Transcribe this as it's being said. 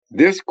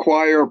This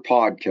choir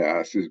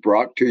podcast is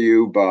brought to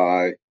you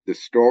by the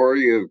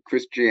story of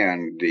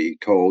Christianity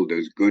told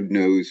as good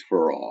news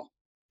for all.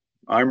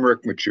 I'm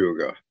Rick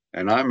Machuga,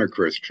 and I'm a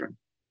Christian.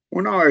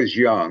 When I was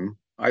young,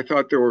 I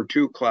thought there were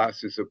two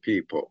classes of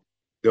people: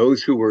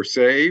 those who were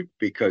saved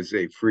because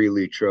they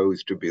freely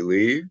chose to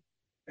believe,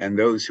 and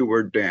those who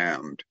were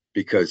damned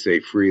because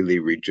they freely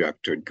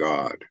rejected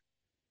God.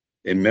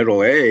 In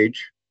middle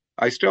age,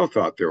 I still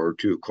thought there were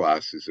two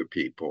classes of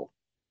people: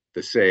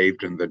 the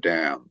saved and the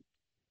damned.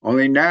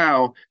 Only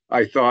now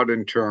I thought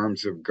in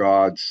terms of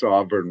God's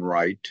sovereign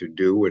right to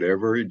do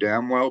whatever he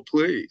damn well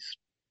pleased.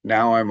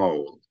 Now I'm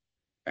old,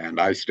 and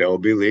I still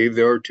believe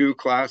there are two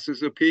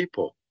classes of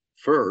people.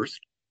 First,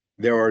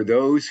 there are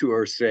those who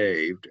are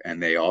saved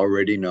and they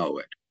already know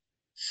it.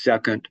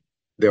 Second,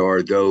 there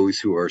are those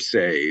who are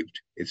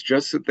saved. It's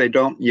just that they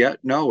don't yet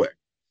know it.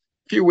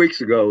 A few weeks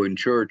ago in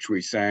church,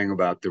 we sang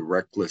about the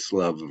reckless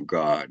love of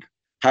God.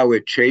 How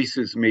it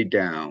chases me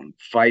down,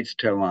 fights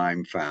till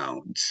I'm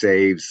found,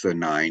 saves the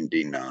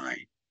 99.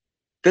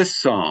 This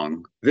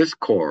song, this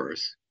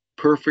chorus,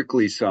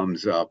 perfectly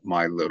sums up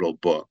my little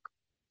book,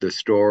 The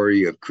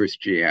Story of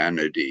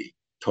Christianity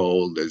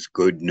Told as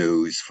Good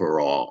News for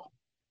All.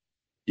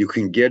 You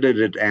can get it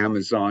at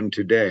Amazon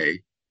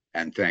today,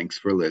 and thanks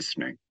for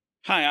listening.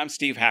 Hi, I'm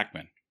Steve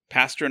Hackman,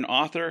 pastor and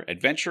author,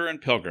 adventurer and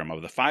pilgrim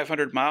of the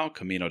 500-mile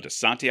Camino de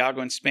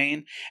Santiago in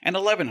Spain and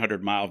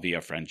 1,100-mile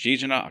Via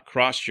Francigena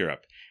across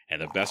Europe.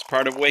 And the best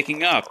part of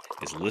waking up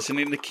is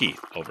listening to Keith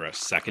over a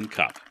second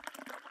cup.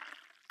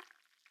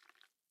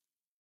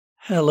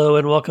 Hello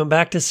and welcome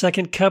back to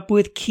Second Cup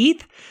with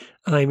Keith.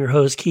 I'm your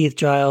host, Keith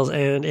Giles,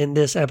 and in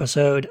this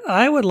episode,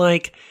 I would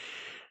like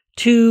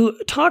to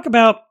talk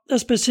about a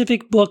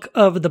specific book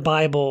of the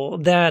Bible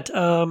that,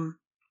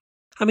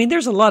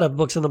 there's a lot of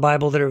books in the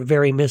Bible that are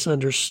very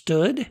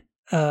misunderstood.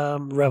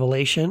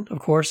 Revelation, of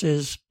course,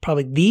 is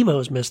probably the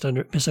most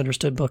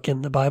misunderstood book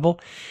in the Bible,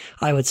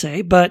 I would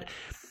say, but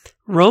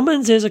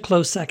Romans is a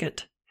close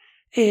second.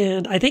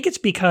 And I think it's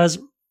because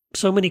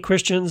so many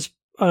Christians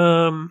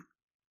kind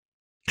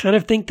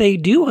of think they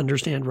do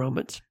understand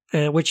Romans,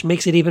 which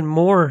makes it even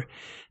more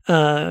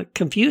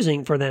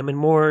confusing for them and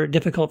more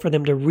difficult for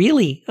them to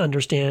really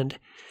understand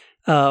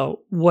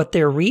what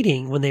they're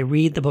reading when they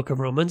read the book of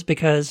Romans,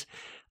 because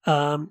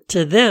to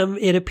them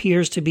it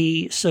appears to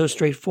be so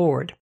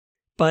straightforward.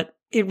 But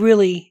it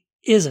really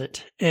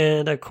isn't.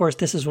 And of course,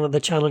 this is one of the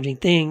challenging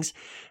things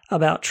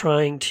about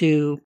trying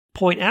to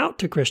point out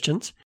to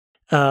Christians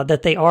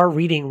that they are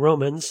reading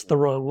Romans the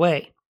wrong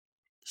way.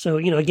 So,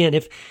 again,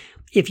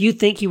 if you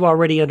think you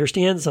already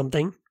understand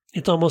something,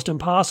 it's almost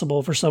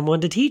impossible for someone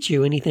to teach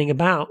you anything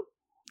about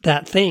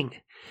that thing,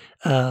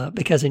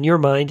 because in your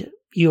mind,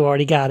 you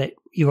already got it.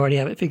 You already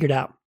have it figured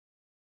out.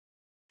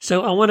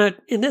 So I want to,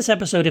 in this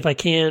episode, if I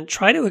can,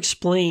 try to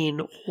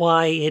explain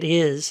why it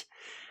is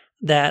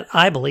that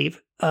I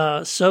believe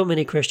so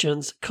many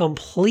Christians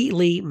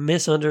completely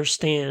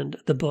misunderstand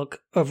the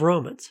book of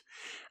Romans.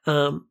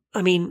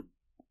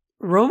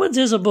 Romans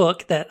is a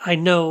book that I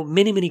know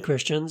many, many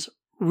Christians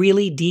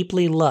really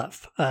deeply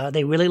love.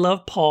 They really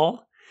love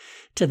Paul.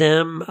 To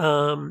them,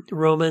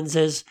 Romans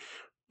is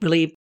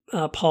really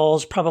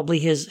Paul's probably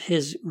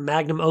his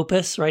magnum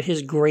opus, right?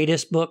 His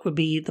greatest book would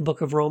be the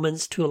book of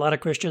Romans to a lot of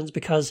Christians,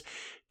 because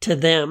to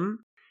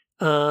them,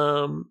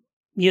 they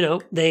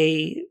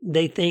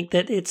think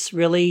that it's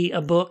really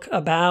a book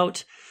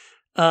about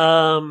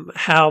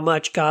how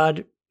much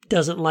God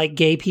doesn't like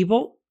gay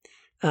people.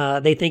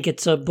 They think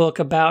it's a book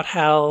about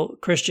how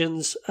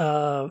Christians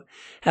have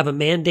a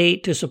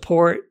mandate to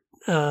support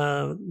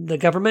the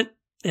government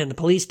and the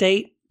police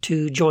state,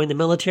 to join the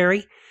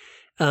military.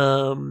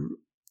 And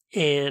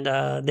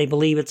they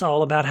believe it's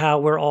all about how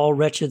we're all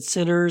wretched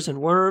sinners and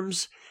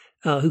worms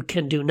who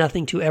can do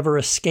nothing to ever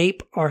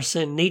escape our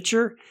sin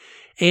nature.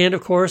 And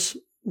of course,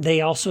 they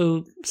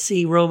also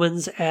see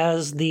Romans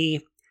as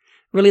the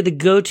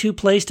go-to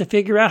place to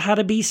figure out how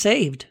to be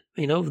saved.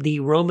 The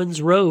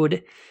Romans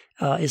road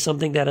is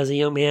something that as a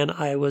young man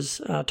I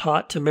was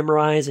taught to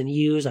memorize and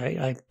use.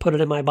 I put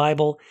it in my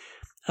Bible.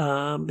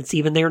 It's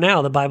even there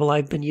now, the Bible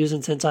I've been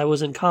using since I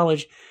was in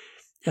college.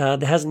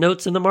 That has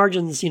notes in the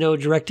margins,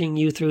 directing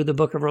you through the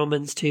book of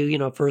Romans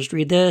to, first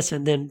read this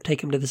and then take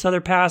them to this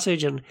other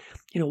passage and,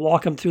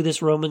 walk them through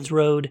this Romans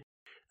road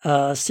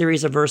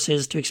series of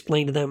verses to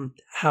explain to them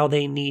how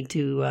they need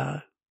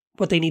to,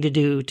 what they need to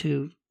do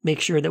to make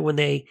sure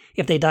that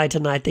if they die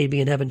tonight, they'd be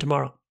in heaven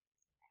tomorrow.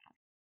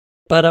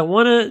 But I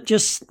want to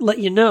just let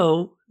you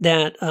know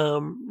that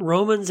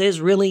Romans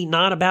is really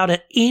not about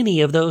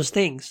any of those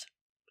things.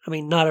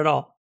 Not at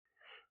all.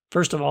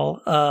 First of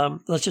all,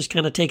 let's just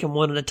kind of take them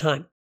one at a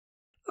time.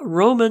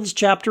 Romans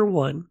chapter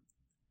 1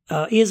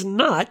 is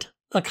not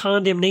a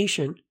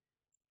condemnation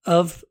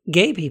of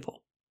gay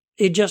people.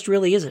 It just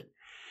really isn't.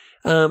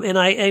 And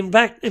I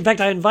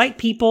invite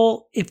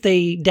people, if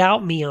they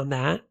doubt me on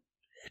that,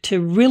 to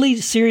really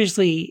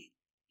seriously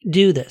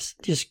do this.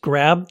 Just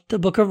grab the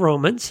book of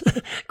Romans,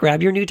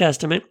 grab your New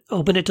Testament,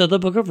 open it to the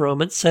book of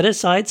Romans, set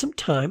aside some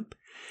time,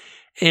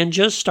 and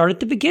just start at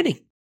the beginning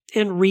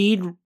and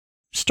read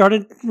start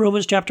at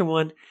Romans chapter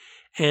 1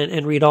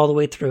 and read all the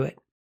way through it.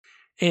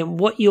 And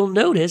what you'll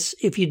notice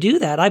if you do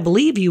that, I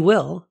believe you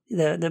will,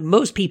 that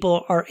most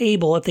people are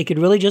able, if they could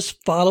really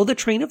just follow the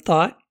train of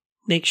thought,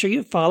 make sure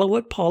you follow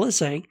what Paul is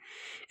saying.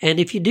 And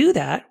if you do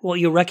that, what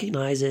you'll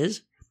recognize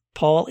is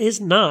Paul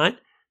is not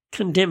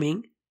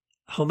condemning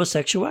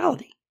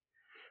homosexuality.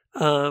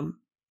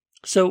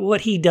 So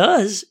what he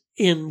does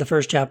in the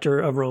first chapter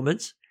of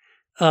Romans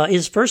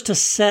is first to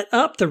set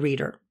up the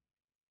reader.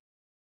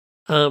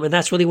 And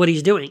that's really what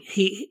he's doing.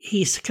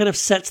 He kind of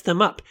sets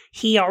them up.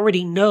 He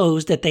already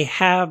knows that they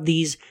have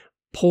these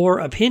poor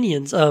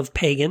opinions of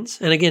pagans.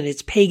 And again,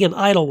 it's pagan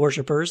idol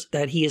worshipers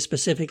that he is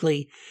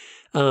specifically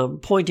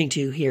pointing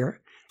to here.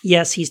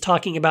 Yes, he's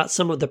talking about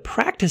some of the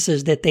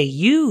practices that they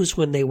use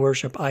when they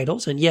worship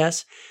idols. And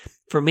yes,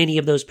 for many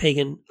of those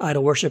pagan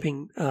idol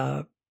worshiping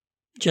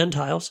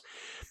Gentiles,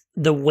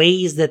 the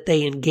ways that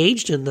they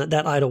engaged in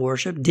that idol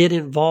worship did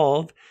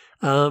involve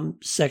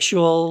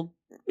sexual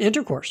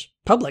intercourse,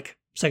 public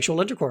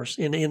sexual intercourse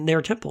in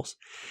their temples.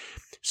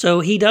 So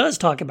he does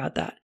talk about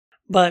that.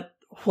 But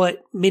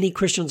what many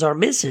Christians are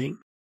missing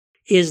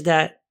is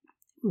that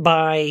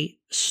by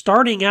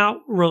starting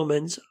out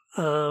Romans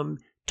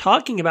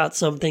talking about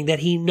something that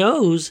he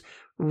knows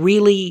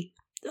really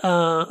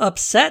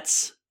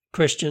upsets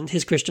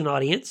his Christian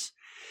audience,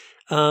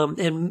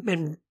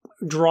 and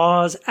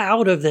draws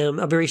out of them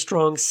a very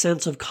strong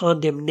sense of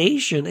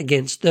condemnation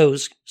against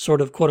those sort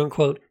of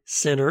quote-unquote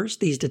sinners,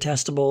 these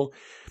detestable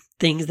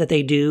things that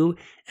they do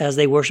as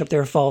they worship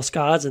their false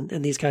gods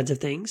and these kinds of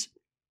things.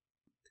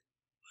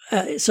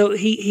 So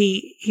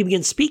he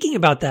begins speaking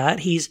about that.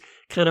 He's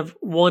kind of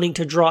wanting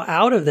to draw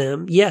out of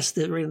them. Yes,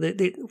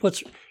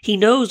 he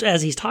knows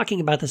as he's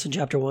talking about this in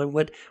chapter 1,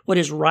 what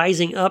is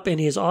rising up in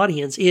his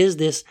audience is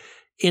this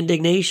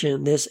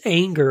indignation, this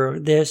anger,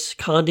 this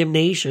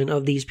condemnation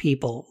of these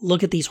people.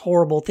 Look at these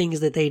horrible things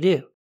that they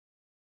do.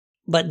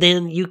 But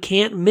then you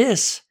can't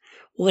miss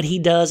what he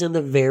does in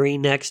the very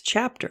next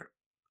chapter.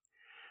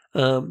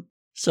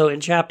 So in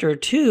chapter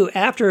 2,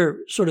 after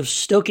sort of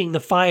stoking the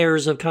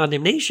fires of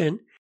condemnation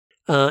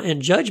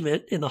and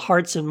judgment in the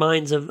hearts and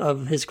minds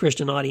of his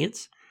Christian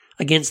audience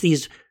against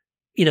these,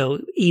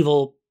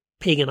 evil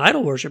pagan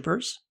idol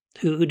worshipers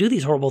who do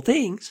these horrible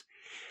things,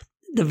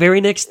 the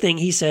very next thing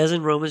he says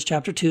in Romans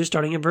chapter 2,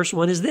 starting in verse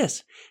 1, is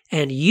this: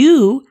 "And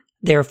you,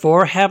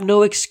 therefore, have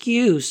no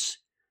excuse,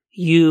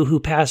 you who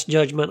pass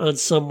judgment on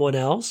someone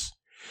else.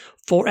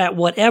 For at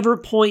whatever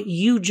point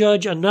you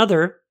judge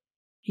another,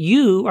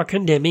 you are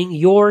condemning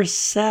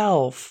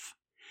yourself,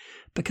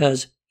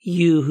 because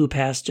you who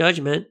pass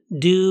judgment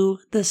do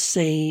the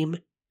same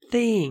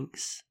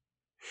things."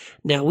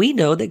 Now we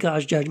know that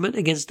God's judgment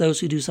against those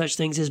who do such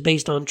things is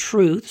based on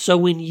truth. So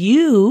when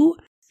you,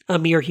 a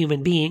mere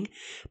human being,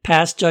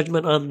 pass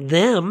judgment on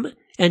them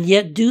and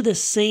yet do the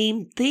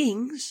same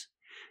things,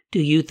 do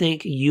you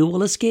think you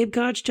will escape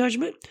God's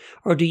judgment?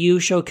 Or do you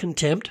show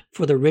contempt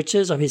for the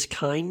riches of his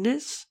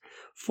kindness,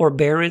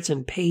 forbearance,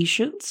 and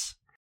patience,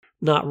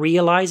 not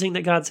realizing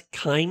that God's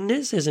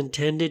kindness is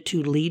intended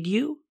to lead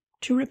you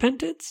to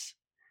repentance?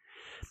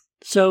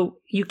 So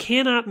you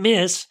cannot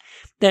miss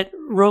that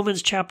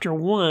Romans chapter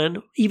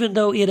 1, even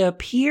though it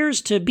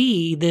appears to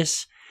be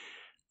this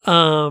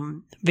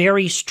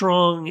very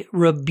strong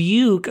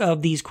rebuke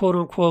of these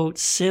quote-unquote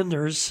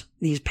sinners,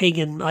 these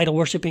pagan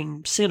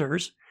idol-worshiping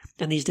sinners,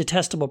 and these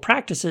detestable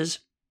practices,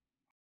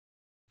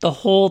 the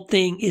whole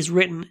thing is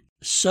written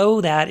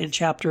so that in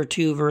chapter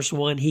 2, verse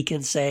 1, he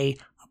can say,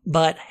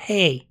 but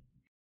hey,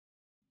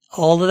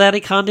 all of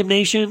that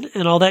condemnation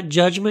and all that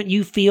judgment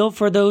you feel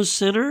for those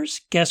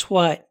sinners, guess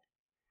what?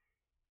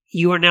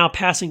 You are now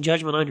passing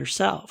judgment on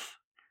yourself,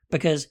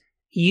 because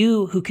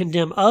you who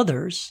condemn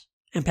others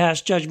and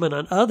pass judgment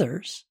on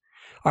others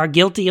are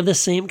guilty of the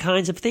same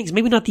kinds of things.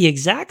 Maybe not the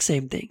exact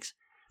same things,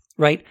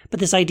 right? But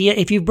this idea,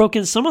 if you've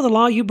broken some of the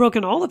law, you've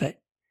broken all of it.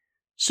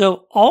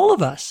 So all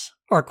of us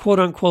are quote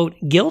unquote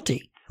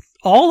guilty.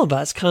 All of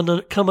us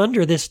come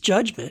under this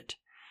judgment.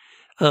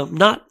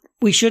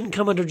 We shouldn't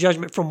come under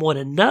judgment from one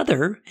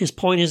another. His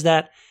point is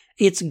that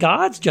it's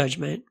God's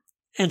judgment.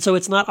 And so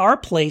it's not our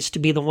place to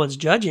be the ones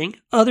judging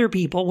other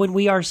people when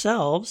we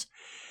ourselves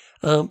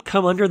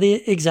come under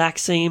the exact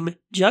same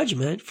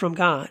judgment from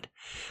God.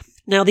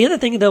 Now, the other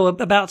thing, though,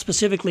 about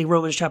specifically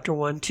Romans chapter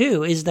 1,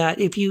 too, is that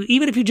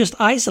even if you just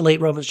isolate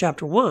Romans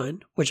chapter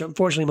 1, which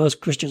unfortunately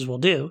most Christians will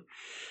do,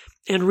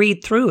 and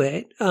read through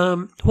it,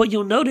 what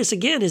you'll notice,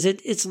 again, is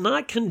it's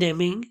not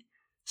condemning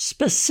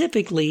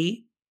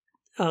specifically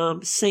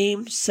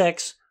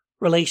same-sex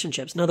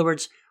relationships. In other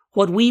words,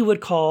 what we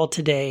would call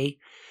today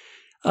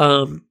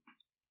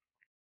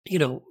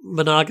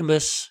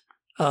monogamous,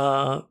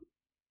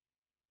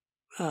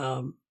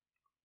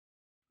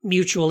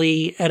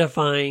 mutually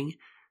edifying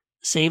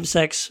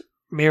same-sex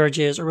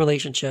marriages or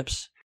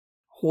relationships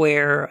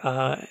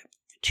where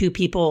two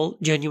people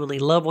genuinely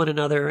love one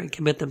another and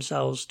commit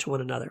themselves to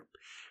one another.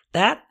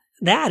 That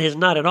is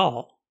not at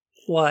all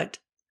what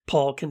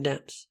Paul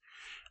condemns.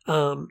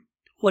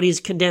 What he's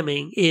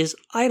condemning is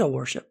idol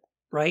worship,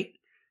 right?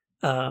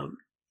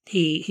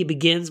 He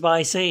begins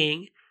by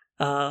saying,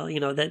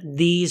 that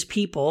these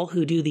people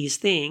who do these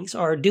things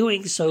are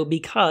doing so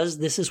because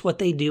this is what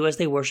they do as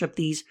they worship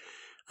these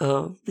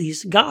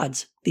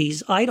gods,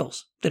 these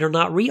idols that are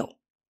not real.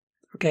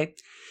 Okay.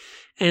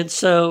 And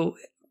so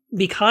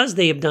because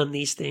they have done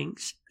these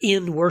things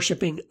in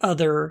worshiping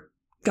other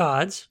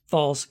gods,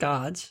 false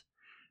gods,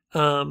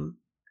 this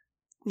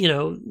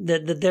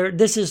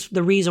is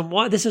the reason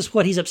why, this is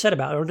what he's upset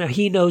about, or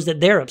he knows that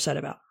they're upset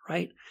about,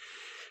 right?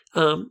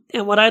 And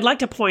what I'd like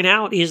to point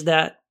out is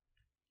that,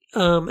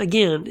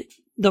 again,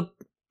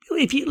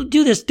 if you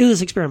do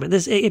this experiment,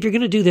 if you're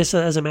going to do this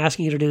as I'm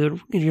asking you to do,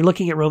 and you're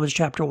looking at Romans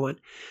chapter 1,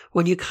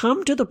 when you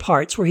come to the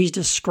parts where he's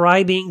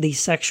describing the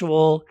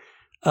sexual,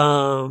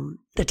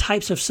 the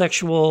types of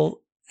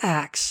sexual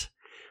acts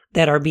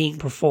that are being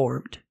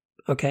performed,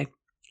 okay,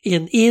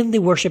 in the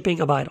worshiping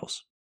of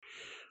idols.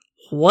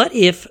 What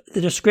if the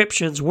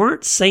descriptions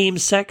weren't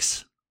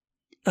same-sex,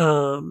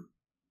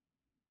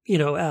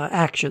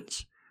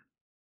 actions?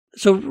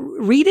 So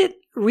read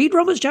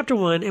Romans chapter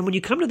 1, and when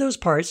you come to those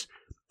parts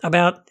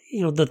about,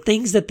 the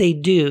things that they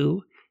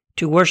do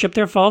to worship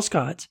their false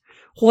gods,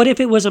 what if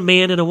it was a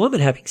man and a woman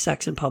having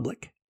sex in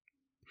public?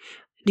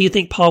 Do you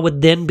think Paul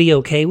would then be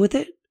okay with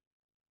it?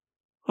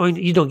 I mean,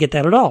 you don't get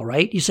that at all,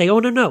 right? You say, oh,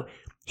 no.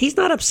 He's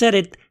not upset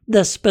at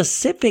the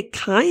specific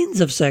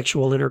kinds of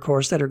sexual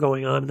intercourse that are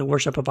going on in the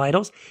worship of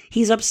idols.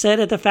 He's upset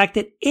at the fact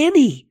that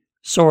any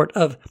sort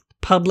of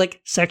public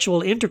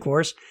sexual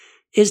intercourse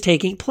is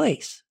taking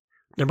place.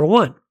 Number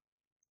one.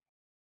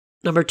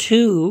 Number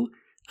two,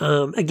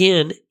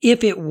 again,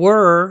 if it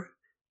were,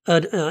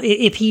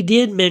 if he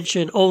did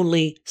mention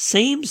only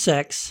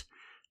same-sex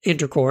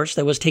intercourse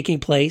that was taking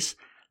place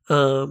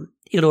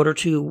in order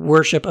to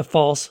worship a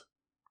false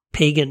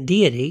pagan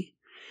deity,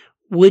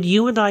 would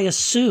you and I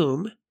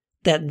assume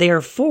that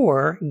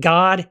therefore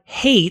God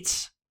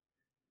hates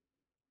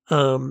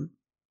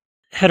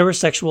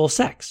heterosexual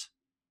sex?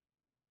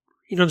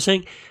 You know what I'm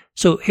saying?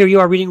 So here you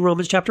are reading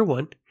Romans chapter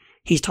 1.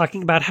 He's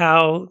talking about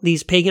how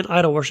these pagan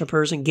idol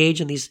worshipers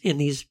engage in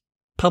these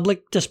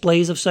public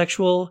displays of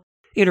sexual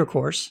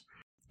intercourse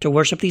to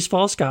worship these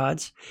false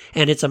gods,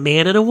 and it's a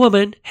man and a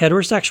woman,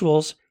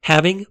 heterosexuals,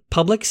 having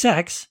public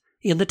sex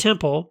in the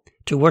temple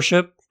to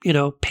worship,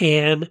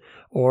 Pan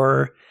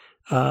or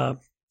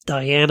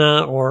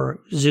Diana or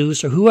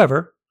Zeus or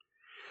whoever.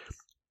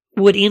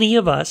 Would any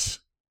of us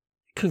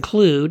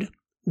conclude,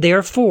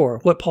 therefore,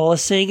 what Paul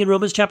is saying in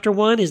Romans chapter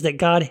 1 is that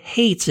God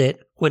hates it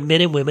when men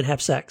and women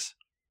have sex?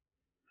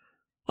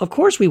 Of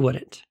course we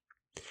wouldn't.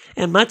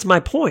 And that's my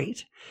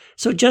point.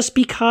 So just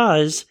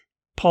because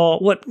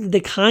Paul,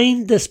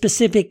 the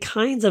specific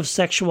kinds of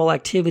sexual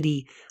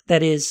activity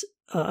that is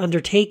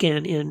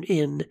undertaken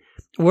in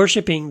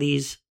worshiping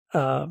these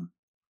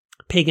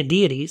pagan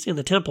deities in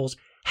the temples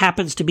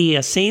happens to be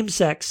a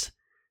same-sex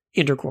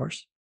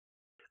intercourse,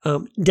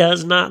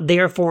 does not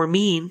therefore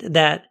mean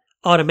that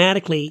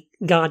automatically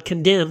God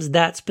condemns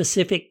that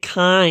specific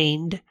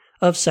kind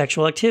of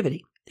sexual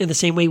activity. In the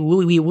same way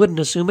we wouldn't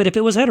assume it if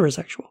it was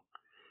heterosexual.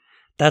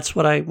 That's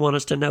what I want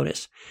us to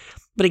notice.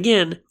 But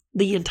again,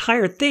 the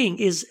entire thing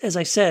is, as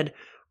I said,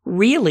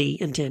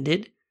 really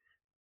intended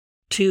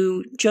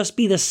to just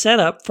be the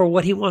setup for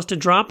what he wants to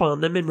drop on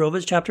them in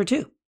Romans chapter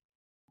 2.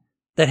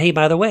 That, hey,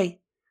 by the way,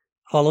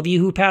 all of you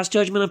who pass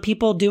judgment on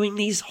people doing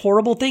these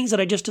horrible things that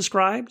I just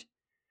described,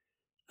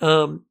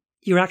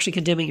 you're actually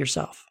condemning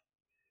yourself.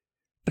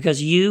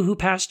 Because you who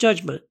pass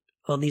judgment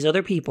on these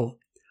other people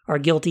are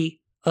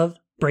guilty of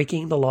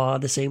breaking the law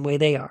the same way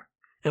they are.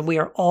 And we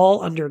are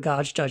all under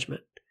God's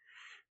judgment.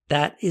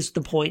 That is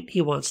the point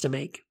he wants to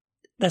make.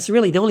 That's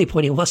really the only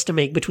point he wants to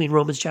make between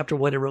Romans chapter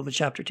 1 and Romans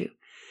chapter 2.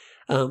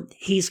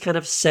 He's kind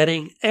of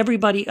setting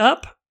everybody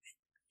up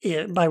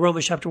by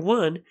Romans chapter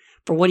 1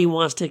 for what he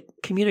wants to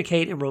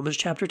communicate in Romans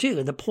chapter 2.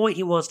 And the point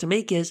he wants to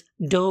make is,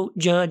 don't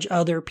judge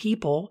other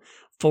people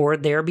for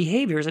their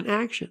behaviors and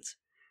actions.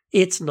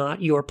 It's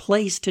not your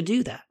place to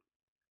do that.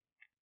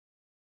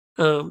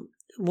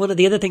 One of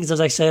the other things,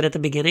 as I said at the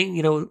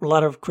beginning, a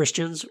lot of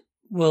Christians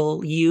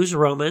will use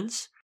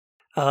Romans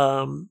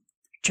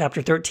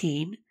chapter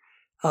 13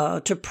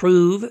 to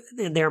prove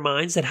in their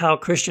minds that how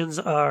Christians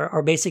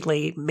are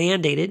basically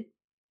mandated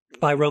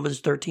by Romans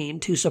 13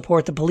 to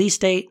support the police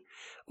state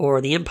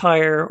or the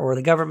empire or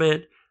the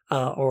government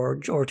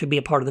or to be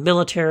a part of the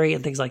military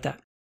and things like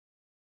that.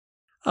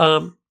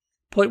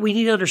 What we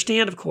need to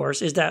understand, of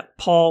course, is that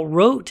Paul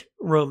wrote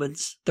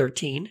Romans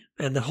 13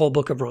 and the whole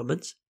book of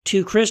Romans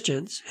to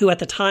Christians who at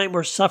the time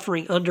were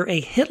suffering under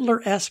a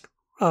Hitler-esque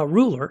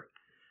ruler,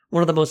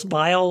 one of the most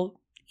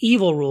vile,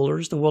 evil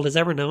rulers the world has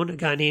ever known, a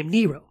guy named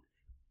Nero.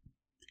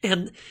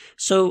 And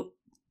so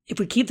if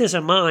we keep this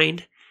in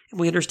mind and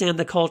we understand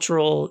the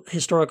cultural,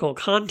 historical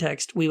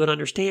context, we would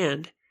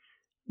understand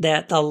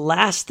that the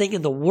last thing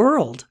in the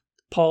world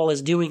Paul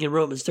is doing in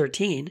Romans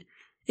 13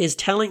 is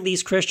telling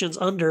these Christians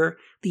under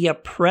the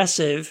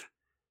oppressive,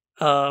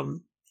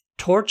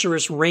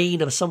 torturous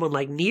reign of someone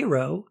like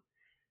Nero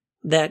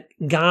that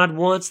God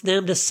wants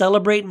them to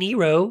celebrate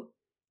Nero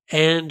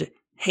and,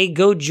 hey,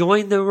 go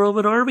join the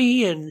Roman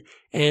army and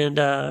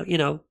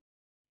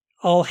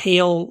all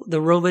hail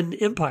the Roman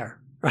Empire,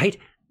 right?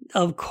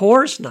 Of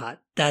course not.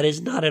 That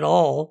is not at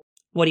all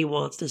what he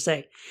wants to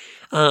say.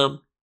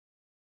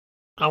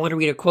 I want to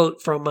read a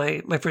quote from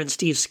my friend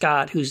Steve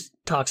Scott, who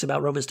talks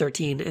about Romans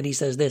 13, and he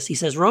says this. He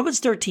says, Romans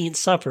 13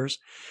 suffers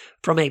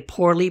from a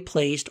poorly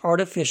placed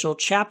artificial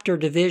chapter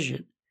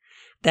division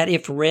that,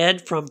 if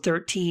read from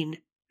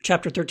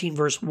chapter 13,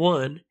 verse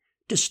 1,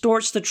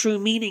 distorts the true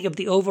meaning of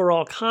the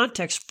overall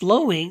context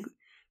flowing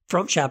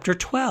from chapter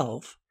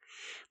 12.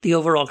 The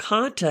overall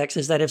context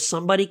is that if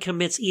somebody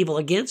commits evil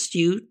against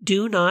you,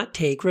 do not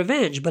take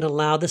revenge, but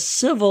allow the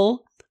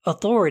civil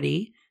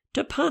authority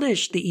to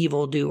punish the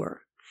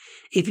evildoer.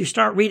 If you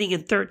start reading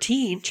in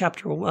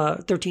chapter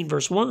 13,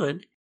 verse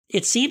 1,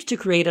 it seems to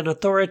create an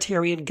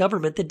authoritarian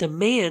government that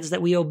demands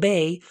that we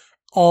obey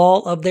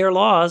all of their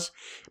laws.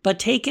 But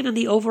taken in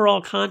the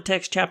overall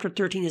context, chapter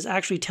 13 is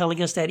actually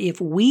telling us that if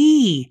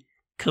we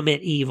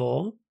commit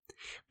evil,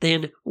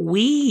 then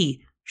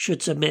we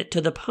should submit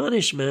to the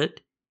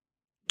punishment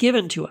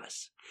given to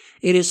us.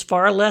 It is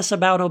far less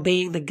about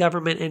obeying the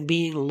government and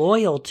being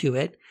loyal to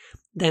it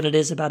than it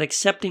is about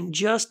accepting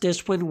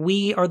justice when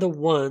we are the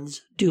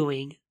ones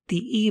doing the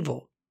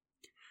evil.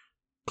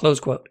 Close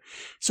quote.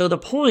 So the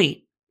point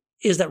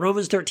is that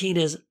Romans 13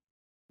 is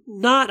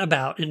not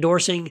about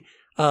endorsing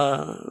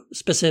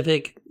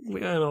specific,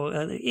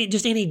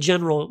 just any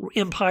general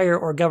empire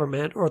or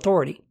government or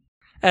authority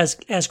as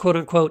quote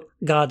unquote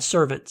God's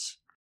servants,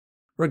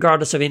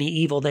 regardless of any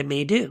evil they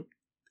may do.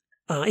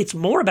 It's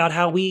more about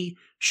how we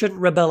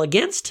shouldn't rebel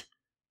against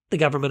the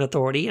government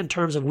authority in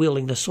terms of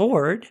wielding the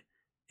sword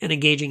and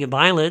engaging in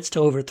violence to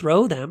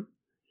overthrow them.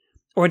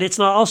 Or it's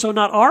also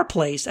not our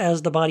place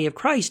as the body of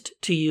Christ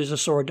to use a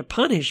sword to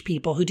punish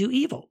people who do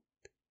evil,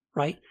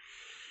 right?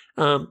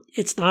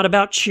 It's not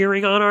about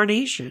cheering on our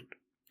nation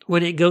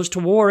when it goes to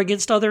war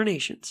against other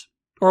nations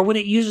or when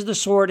it uses the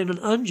sword in an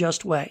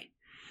unjust way.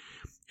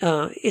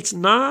 It's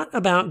not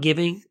about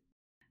giving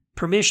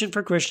permission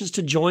for Christians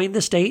to join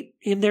the state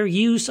in their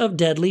use of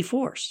deadly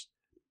force.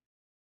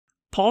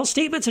 Paul's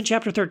statements in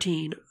chapter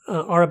 13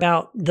 are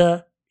about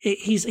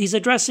he's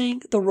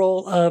addressing the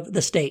role of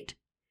the state.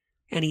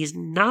 And he's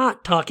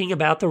not talking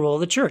about the role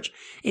of the church.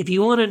 If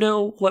you want to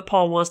know what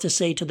Paul wants to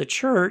say to the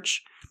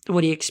church and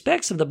what he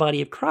expects of the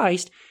body of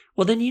Christ,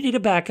 well, then you need to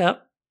back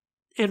up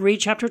and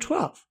read chapter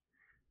 12.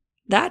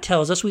 That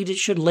tells us we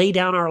should lay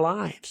down our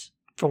lives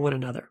for one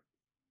another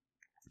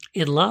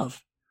in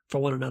love for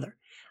one another.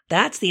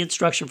 That's the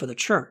instruction for the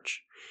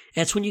church.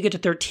 It's when you get to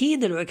 13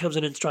 that it becomes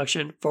an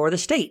instruction for the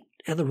state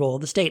and the role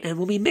of the state. And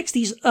when we mix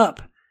these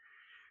up,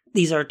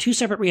 these are two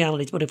separate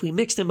realities, but if we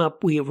mix them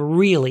up, we have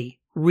really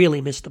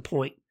missed the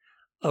point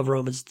of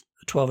Romans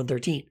 12 and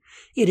 13.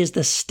 It is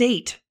the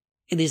state,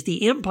 it is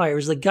the empire, it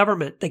is the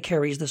government that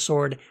carries the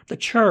sword. The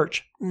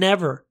church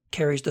never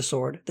carries the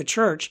sword. The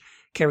church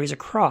carries a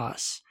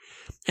cross,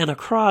 and a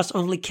cross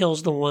only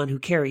kills the one who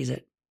carries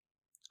it,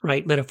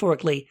 right?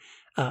 Metaphorically,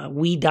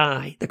 we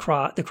die. The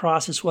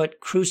cross is what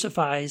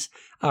crucifies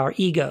our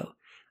ego,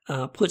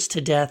 puts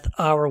to death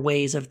our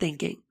ways of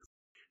thinking,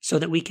 so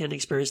that we can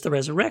experience the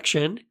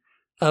resurrection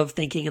of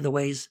thinking in the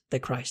ways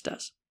that Christ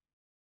does.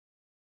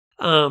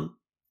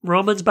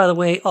 Romans, by the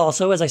way,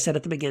 also, as I said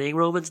at the beginning,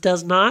 Romans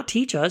does not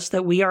teach us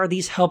that we are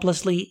these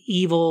helplessly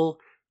evil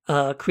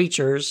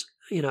creatures,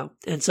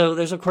 And so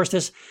there's, of course,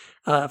 this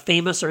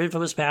famous or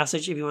infamous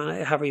passage,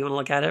 however you want to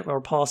look at it,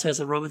 where Paul says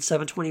in Romans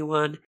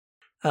 7:21,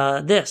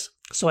 this,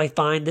 so I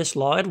find this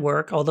law at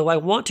work, although I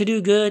want to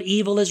do good,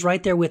 evil is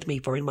right there with me,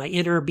 for in my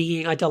inner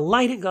being I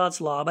delight in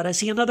God's law, but I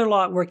see another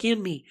law at work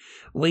in me,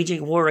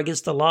 waging war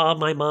against the law of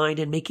my mind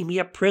and making me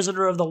a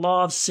prisoner of the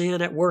law of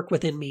sin at work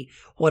within me.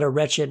 What a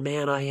wretched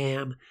man I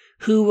am.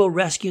 Who will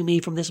rescue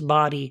me from this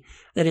body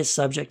that is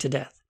subject to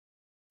death?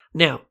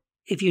 Now,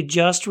 if you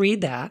just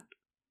read that,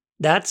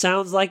 that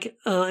sounds like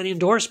an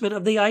endorsement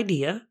of the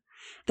idea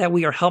that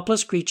we are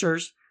helpless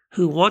creatures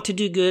who want to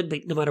do good,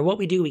 but no matter what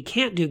we do, we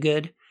can't do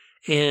good.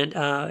 And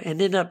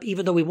end up,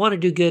 even though we want to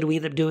do good, we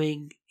end up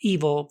doing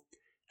evil,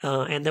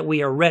 and that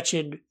we are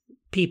wretched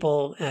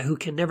people who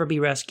can never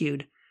be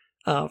rescued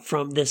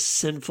from this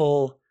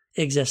sinful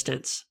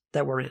existence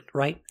that we're in,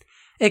 right?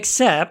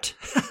 Except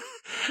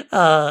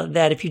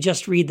that if you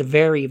just read the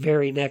very,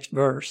 very next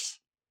verse,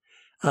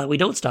 we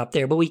don't stop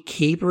there, but we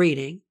keep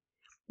reading.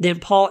 Then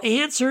Paul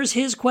answers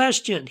his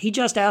question. He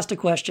just asked a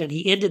question.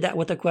 He ended that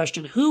with a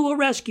question: who will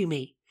rescue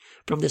me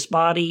from this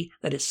body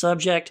that is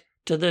subject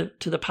to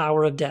the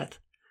power of death?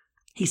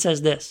 He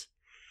says this: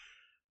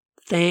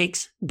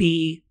 thanks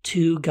be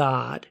to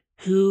God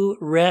who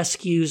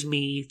rescues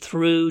me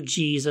through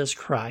Jesus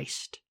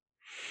Christ.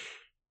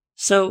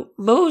 So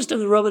most of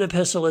the Roman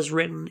epistle is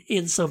written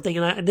in something,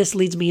 and this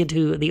leads me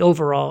into the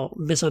overall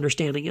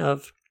misunderstanding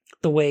of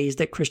the ways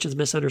that Christians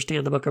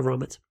misunderstand the book of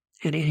Romans.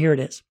 And here it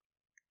is.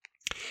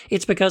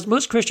 It's because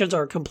most Christians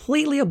are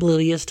completely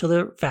oblivious to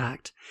the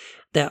fact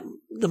that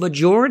the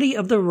majority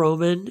of the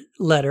Roman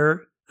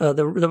letter,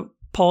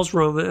 Paul's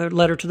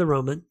letter to the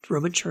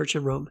Roman church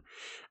in Rome,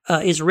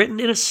 is written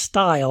in a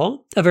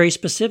style, a very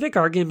specific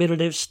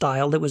argumentative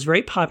style that was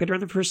very popular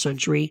in the first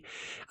century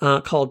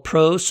called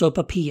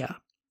prosopopoeia.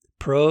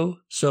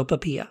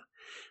 Prosopopoeia.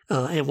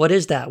 And what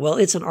is that? Well,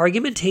 it's an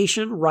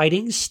argumentation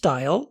writing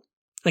style,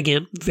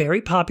 again,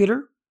 very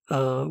popular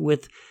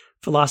with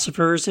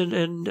philosophers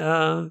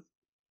and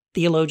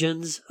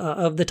theologians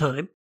of the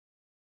time.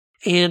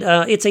 And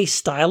it's a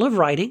style of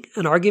writing,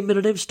 an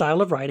argumentative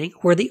style of writing,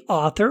 where the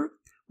author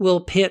will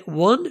pit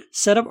one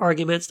set of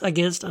arguments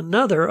against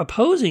another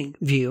opposing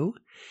view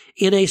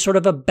in a sort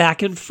of a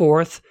back and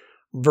forth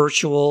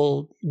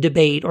virtual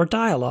debate or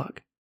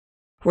dialogue,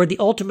 where the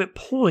ultimate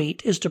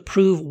point is to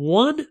prove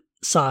one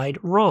side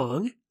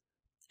wrong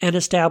and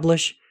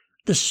establish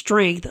the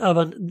strength of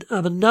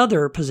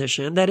another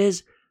position that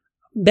is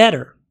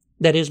better,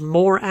 that is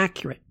more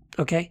accurate.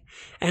 Okay?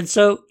 And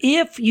so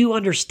if you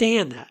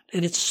understand that,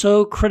 and it's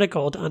so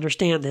critical to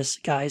understand this,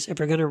 guys, if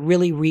you're going to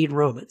really read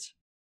Romans,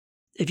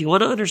 if you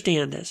want to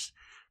understand this,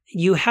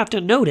 you have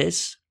to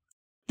notice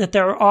that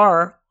there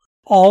are,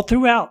 all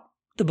throughout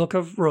the book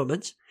of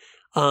Romans,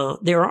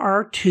 there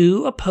are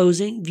two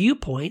opposing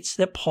viewpoints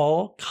that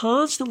Paul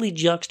constantly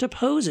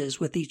juxtaposes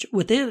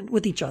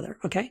with each other,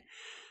 okay?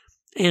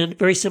 And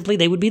very simply,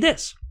 they would be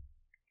this.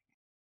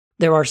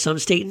 There are some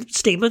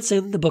statements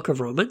in the book of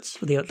Romans,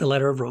 the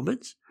letter of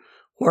Romans,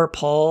 where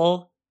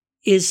Paul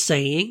is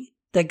saying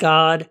that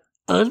God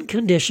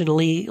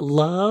unconditionally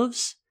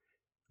loves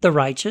the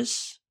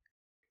righteous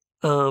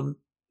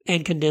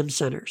and condemns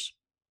sinners.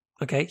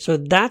 Okay, so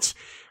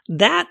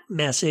that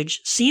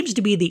message seems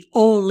to be the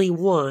only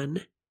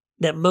one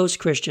that most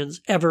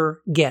Christians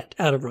ever get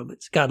out of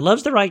Romans. God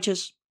loves the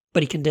righteous,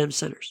 but he condemns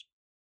sinners.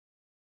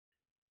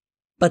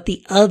 But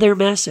the other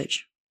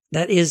message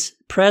that is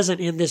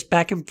present in this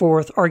back and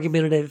forth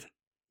argumentative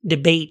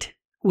debate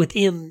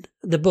within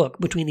the book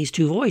between these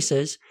two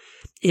voices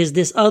is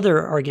this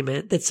other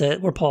argument that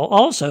said, where Paul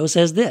also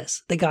says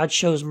this, that God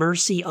shows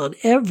mercy on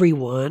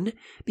everyone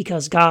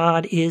because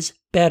God is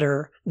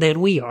better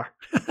than we are.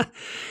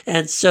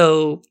 And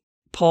so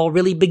Paul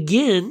really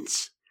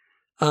begins,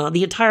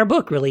 the entire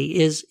book really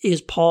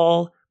is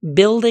Paul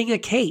building a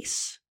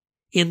case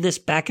in this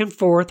back and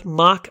forth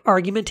mock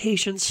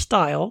argumentation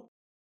style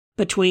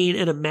between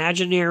an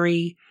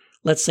imaginary,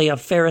 let's say a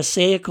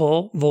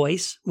Pharisaical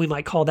voice, we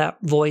might call that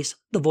voice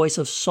the voice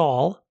of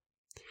Saul,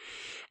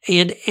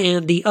 and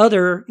the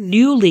other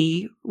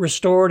newly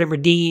restored and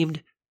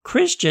redeemed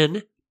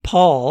Christian,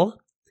 Paul.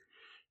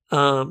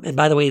 And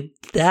by the way,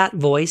 that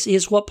voice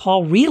is what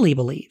Paul really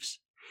believes.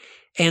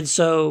 And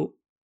so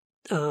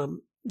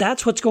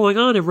that's what's going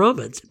on in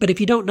Romans. But if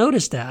you don't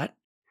notice that,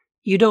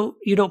 you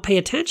don't pay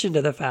attention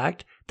to the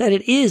fact that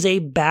it is a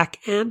back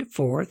and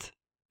forth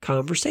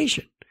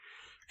conversation.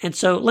 And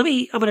so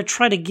I'm going to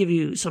try to give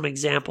you some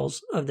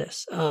examples of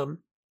this.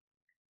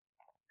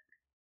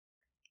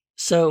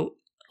 So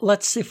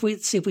let's see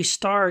if we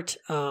start,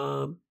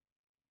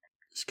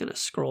 just going to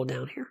scroll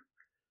down here.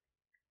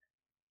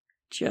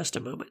 Just a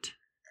moment.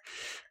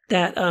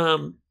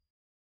 Okay,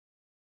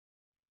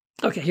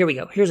 here we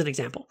go. Here's an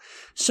example.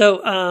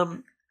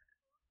 So,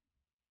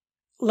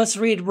 let's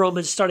read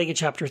Romans starting in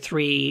chapter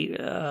 3,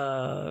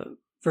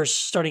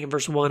 starting in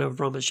verse 1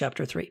 of Romans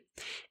chapter 3.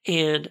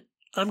 And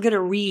I'm going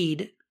to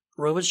read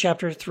Romans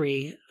chapter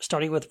 3,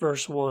 starting with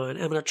verse 1.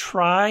 I'm going to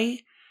try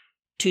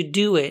to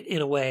do it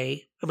in a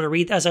way, I'm going to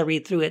read, as I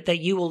read through it, that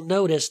you will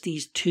notice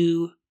these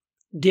two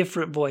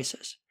different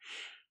voices.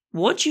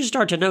 Once you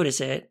start to notice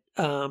it,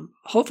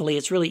 hopefully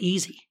it's really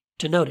easy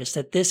to notice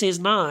that this is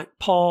not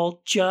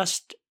Paul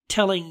just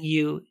telling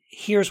you,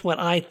 here's what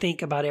I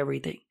think about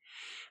everything.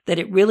 That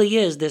it really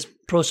is this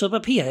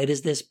prosopopoeia. It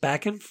is this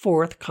back and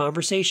forth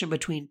conversation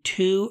between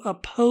two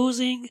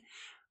opposing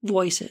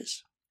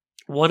voices.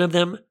 One of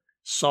them,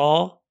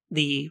 Saul,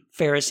 the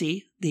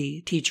Pharisee,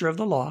 the teacher of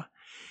the law,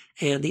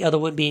 and the other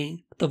one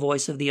being the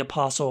voice of the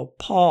apostle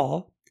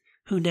Paul,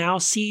 who now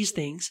sees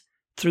things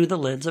through the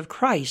lens of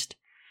Christ.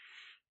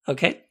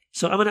 Okay,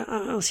 so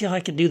I'll see how I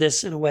can do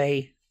this in a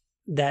way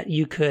that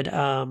you could,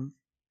 how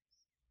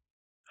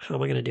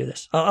am I going to do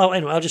this?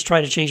 Anyway, I'll just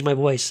try to change my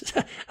voice,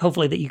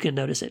 hopefully that you can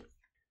notice it.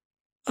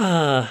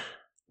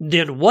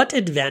 Then what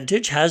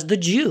advantage has the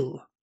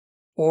Jew?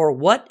 Or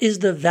what is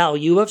the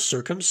value of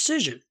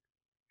circumcision?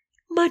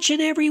 Much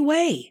in every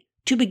way.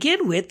 To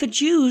begin with, the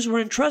Jews were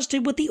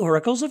entrusted with the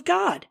oracles of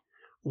God.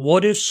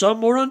 What if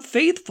some were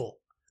unfaithful?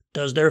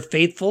 Does their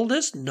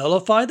faithfulness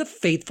nullify the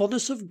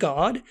faithfulness of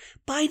God?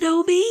 By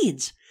no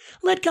means.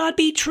 Let God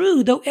be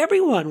true, though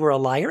everyone were a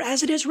liar,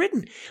 as it is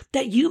written,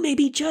 that you may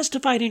be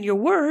justified in your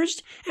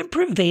words and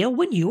prevail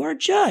when you are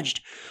judged.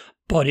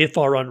 But if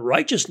our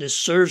unrighteousness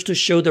serves to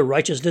show the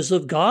righteousness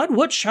of God,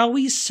 what shall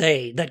we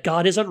say? That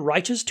God is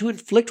unrighteous to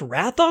inflict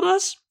wrath on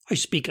us? I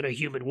speak in a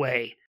human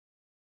way.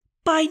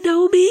 By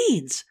no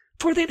means.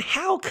 For then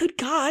how could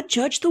God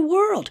judge the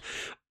world?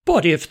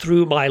 But if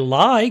through my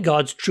lie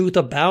God's truth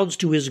abounds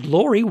to his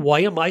glory, why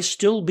am I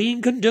still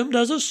being condemned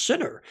as a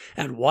sinner?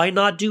 And why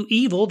not do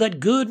evil that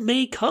good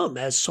may come,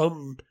 as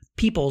some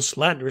people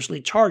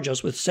slanderously charge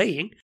us with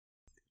saying?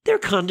 Their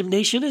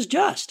condemnation is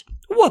just.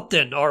 What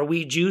then? Are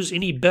we Jews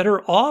any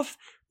better off?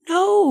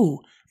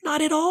 No,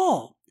 not at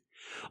all.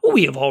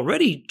 We have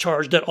already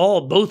charged that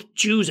all, both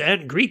Jews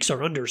and Greeks,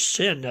 are under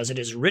sin, as it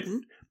is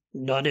written.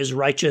 None is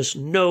righteous,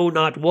 no,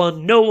 not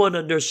one. No one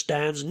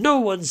understands, no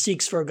one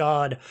seeks for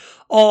God.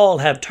 All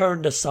have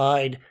turned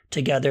aside.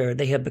 Together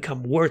they have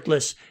become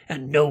worthless,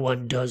 and no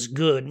one does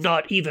good,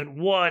 not even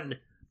one.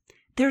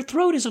 Their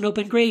throat is an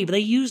open grave. They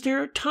use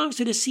their tongues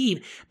to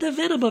deceive. The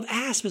venom of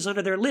asp is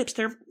under their lips.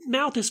 Their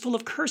mouth is full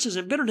of curses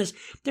and bitterness.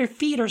 Their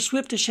feet are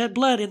swift to shed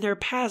blood. In their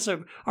paths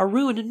are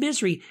ruin and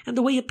misery. And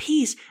the way of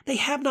peace they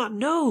have not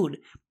known.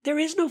 There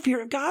is no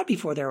fear of God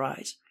before their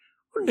eyes.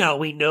 Now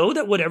we know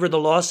that whatever the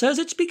law says,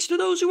 it speaks to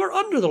those who are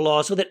under the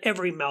law, so that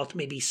every mouth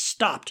may be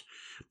stopped,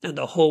 and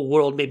the whole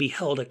world may be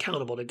held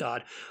accountable to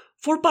God.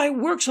 For by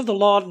works of the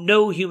law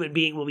no human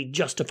being will be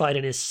justified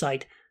in his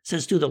sight,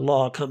 since through the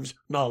law comes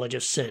knowledge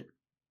of sin.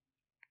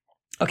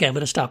 Okay, I'm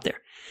going to stop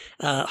there.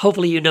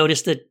 Hopefully you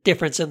noticed the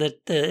difference in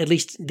at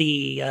least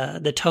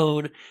the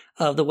tone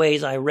of the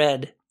ways I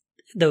read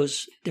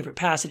those different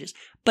passages.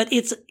 But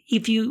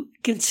if you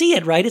can see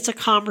it, right, it's a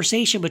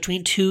conversation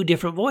between two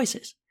different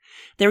voices.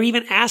 They're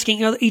even asking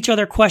each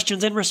other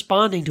questions and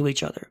responding to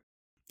each other.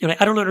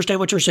 I don't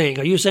understand what you're saying.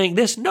 Are you saying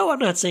this? No, I'm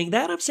not saying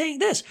that. I'm saying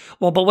this.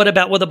 Well, but what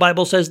about what the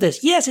Bible says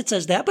this? Yes, it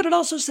says that, but it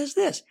also says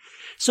this.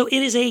 So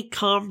it is a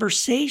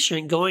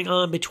conversation going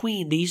on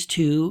between these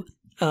two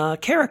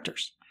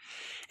characters.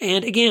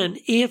 And again,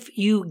 if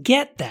you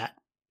get that,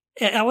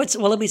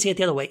 let me say it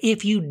the other way.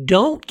 If you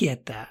don't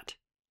get that,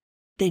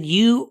 then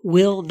you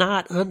will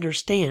not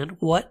understand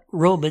what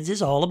Romans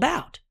is all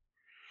about.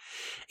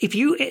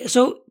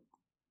 So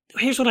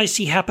here's what I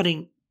see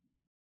happening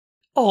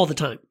all the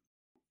time.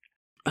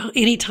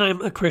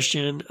 Anytime a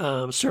Christian,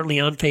 certainly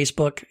on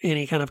Facebook,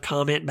 any kind of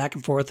comment, back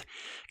and forth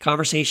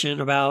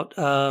conversation about,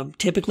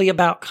 typically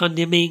about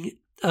condemning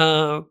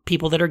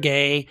people that are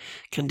gay,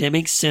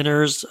 condemning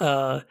sinners,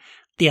 the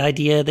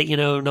idea that,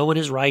 no one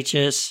is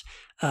righteous,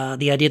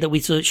 the idea that we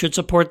should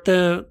support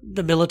the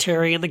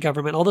military and the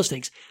government, all those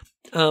things.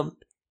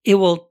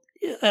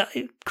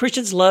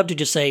 Christians love to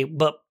just say,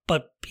 but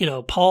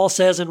Paul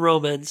says in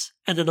Romans,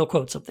 and then they'll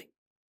quote something.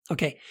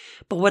 Okay.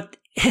 But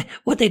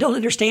what they don't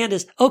understand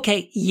is,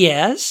 okay,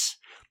 yes,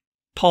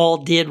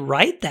 Paul did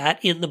write that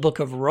in the book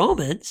of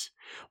Romans,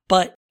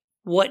 but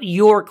what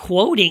you're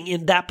quoting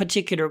in that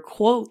particular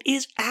quote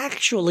is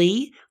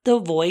actually the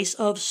voice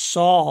of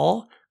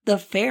Saul, the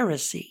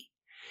Pharisee.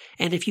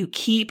 And if you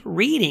keep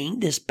reading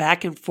this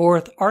back and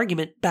forth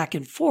argument back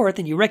and forth,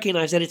 and you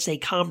recognize that it's a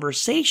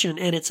conversation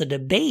and it's a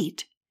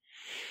debate,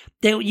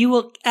 then you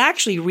will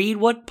actually read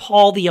what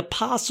Paul the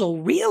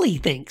Apostle really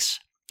thinks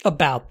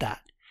about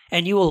that.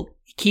 And you will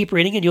keep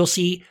reading and you'll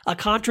see a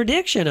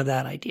contradiction of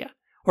that idea,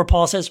 where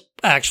Paul says,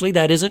 actually,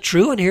 that isn't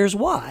true, and here's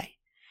why.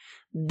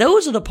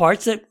 Those are the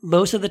parts that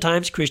most of the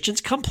times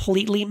Christians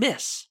completely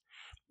miss.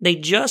 They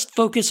just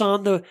focus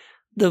on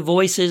the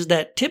voices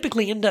that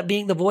typically end up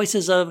being the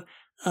voices of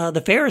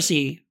the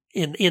Pharisee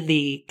in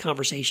the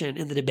conversation,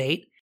 in the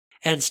debate,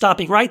 and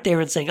stopping right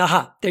there and saying,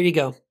 aha, there you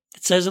go.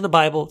 It says in the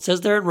Bible, it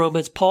says there in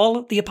Romans,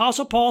 the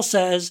Apostle Paul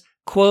says,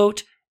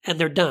 quote, and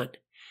they're done.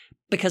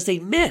 Because they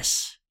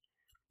miss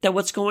that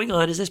what's going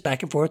on is this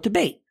back and forth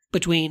debate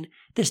between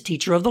this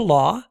teacher of the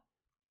law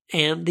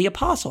and the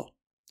apostle.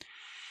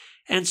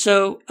 And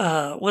so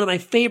one of my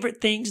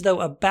favorite things,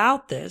 though,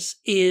 about this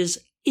is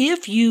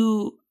if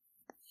you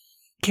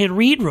can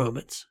read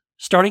Romans,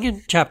 starting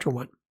in chapter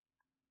 1,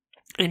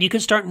 and you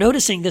can start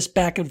noticing this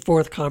back and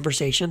forth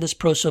conversation, this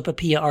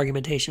prosopopoeia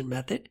argumentation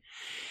method,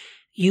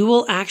 you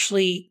will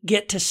actually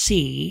get to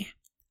see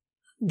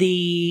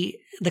the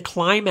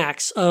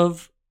climax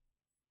of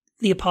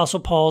the Apostle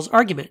Paul's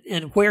argument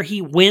and where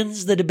he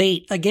wins the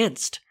debate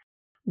against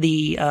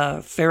the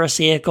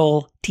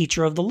Pharisaical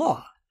teacher of the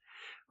law,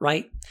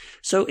 right?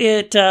 So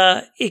it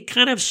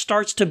kind of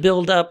starts to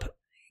build up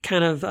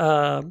kind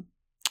of,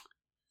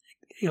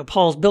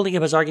 Paul's building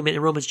up his argument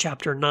in Romans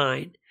chapter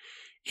 9.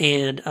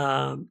 And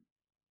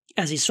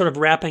as he's sort of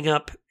wrapping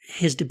up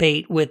his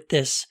debate with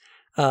this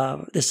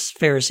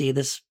Pharisee,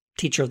 this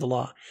teacher of the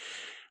law.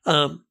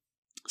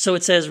 So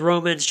it says,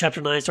 Romans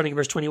chapter 9, starting in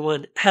verse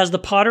 21, has the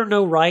potter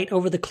no right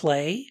over the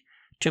clay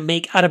to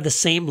make out of the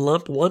same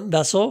lump one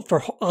vessel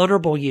for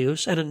honorable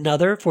use and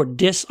another for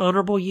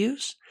dishonorable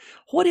use?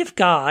 What if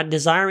God,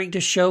 desiring to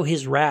show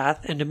his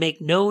wrath and to make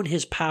known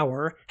his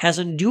power, has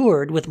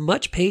endured with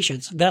much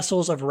patience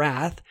vessels of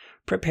wrath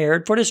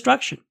prepared for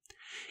destruction,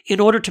 in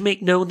order to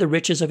make known the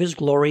riches of his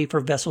glory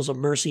for vessels of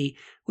mercy,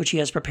 which he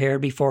has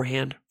prepared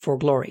beforehand for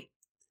glory?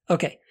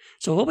 Okay,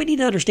 so what we need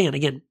to understand,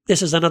 again,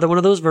 this is another one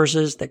of those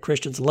verses that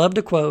Christians love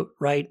to quote,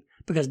 right?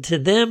 Because to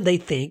them, they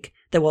think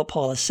that what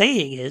Paul is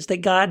saying is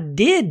that God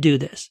did do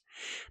this,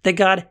 that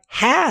God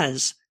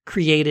has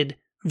created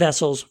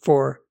vessels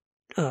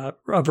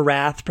of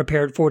wrath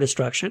prepared for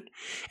destruction,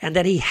 and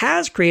that he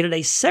has created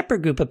a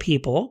separate group of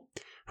people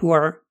who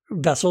are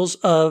vessels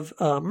of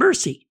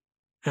mercy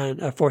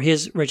and for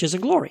his riches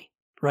and glory,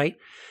 right?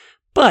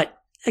 But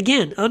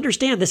again,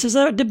 understand this is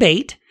a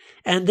debate,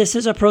 and this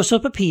is a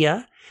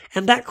prosopopoeia,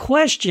 And that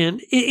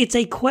question, it's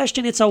a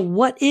question, it's a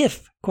what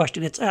if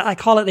question. I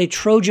call it a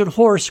Trojan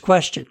horse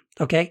question,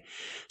 okay?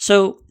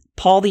 So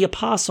Paul the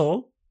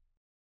Apostle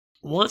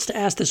wants to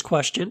ask this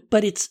question,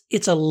 but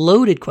it's a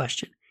loaded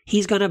question.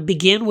 He's going to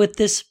begin with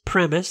this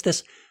premise,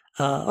 to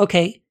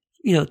the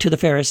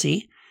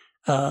Pharisee,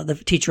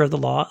 the teacher of the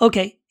law.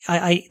 Okay,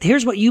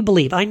 here's what you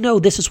believe. I know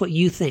this is what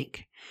you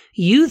think.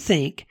 You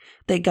think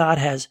that God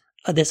has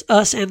this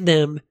us and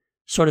them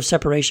sort of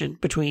separation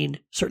between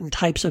certain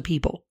types of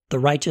people, the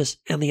righteous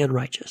and the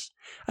unrighteous.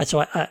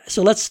 So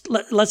let's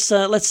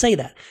say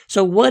that.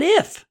 So what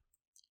if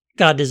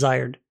God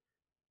desired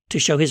to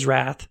show His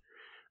wrath,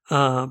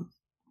 to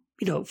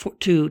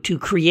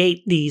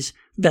create these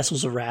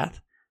vessels of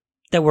wrath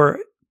that were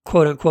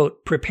quote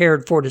unquote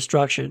prepared for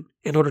destruction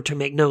in order to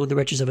make known the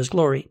riches of His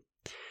glory,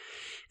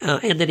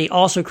 and then He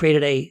also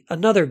created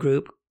another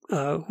group,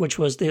 which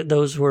was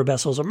those who were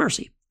vessels of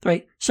mercy,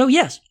 right? So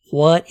yes,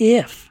 what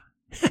if?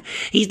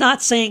 He's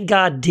not saying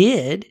God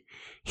did.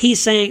 He's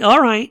saying, all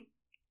right,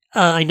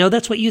 I know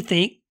that's what you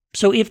think.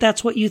 So if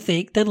that's what you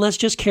think, then let's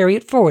just carry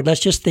it forward.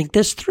 Let's just think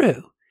this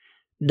through.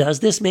 Does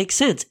this make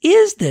sense?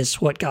 Is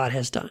this what God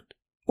has done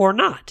or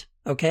not?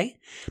 Okay.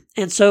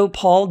 And so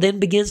Paul then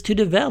begins to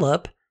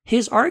develop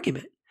his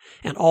argument.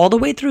 And all the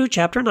way through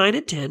chapter 9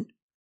 and 10,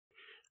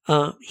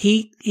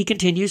 he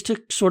continues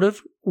to sort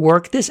of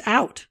work this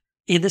out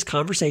in this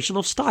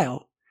conversational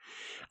style.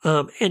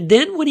 And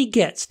then when he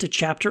gets to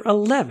chapter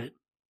 11,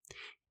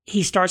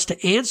 he starts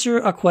to answer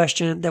a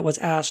question that was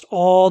asked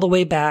all the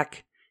way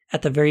back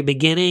at the very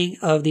beginning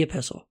of the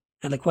epistle.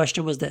 And the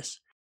question was this: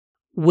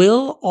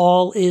 will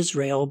all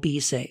Israel be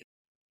saved?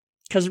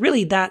 Because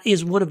really that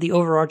is one of the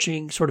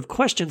overarching sort of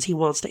questions he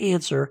wants to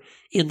answer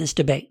in this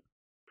debate.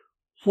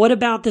 What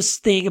about this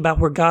thing about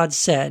where God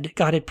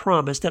had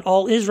promised that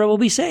all Israel will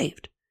be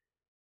saved?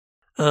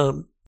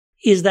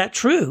 Is that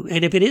true?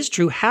 And if it is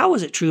true, how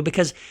is it true?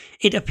 Because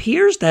it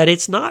appears that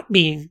it's not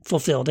being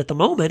fulfilled at the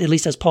moment, at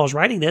least as Paul's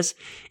writing this.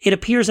 It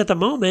appears at the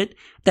moment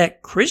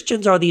that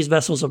Christians are these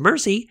vessels of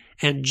mercy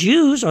and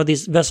Jews are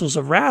these vessels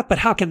of wrath. But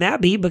how can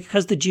that be?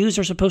 Because the Jews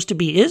are supposed to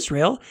be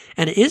Israel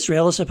and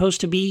Israel is supposed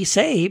to be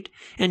saved.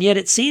 And yet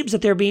it seems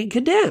that they're being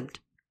condemned.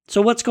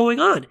 So what's going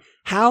on?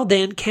 How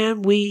then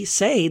can we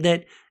say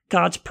that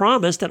God's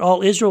promise that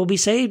all Israel will be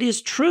saved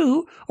is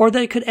true or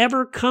that it could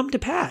ever come to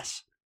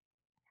pass?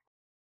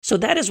 So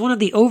that is one of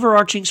the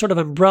overarching sort of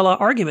umbrella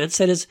arguments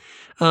that is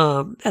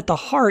at the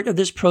heart of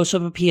this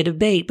prosopopoeia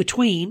debate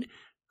between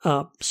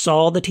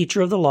Saul, the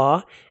teacher of the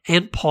law,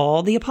 and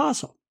Paul, the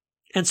apostle.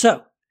 And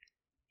so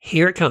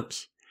here it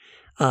comes.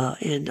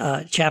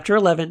 In chapter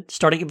 11,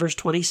 starting in verse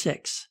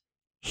 26,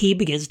 he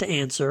begins to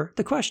answer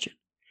the question.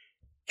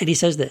 And he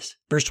says this,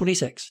 verse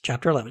 26,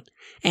 chapter 11,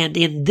 and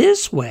in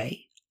this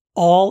way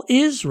all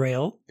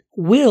Israel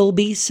will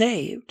be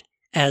saved,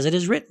 as it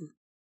is written.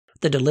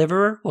 The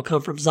deliverer will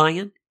come from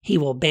Zion. He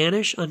will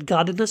banish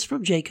ungodliness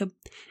from Jacob,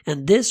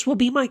 and this will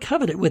be my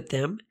covenant with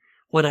them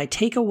when I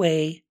take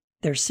away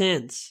their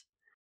sins.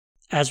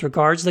 As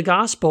regards the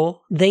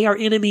gospel, they are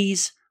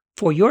enemies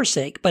for your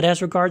sake, but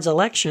as regards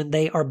election,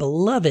 they are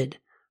beloved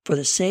for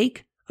the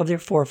sake of their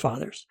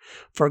forefathers.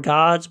 For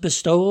God's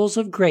bestowals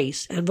of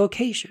grace and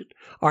vocation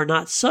are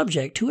not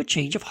subject to a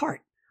change of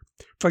heart.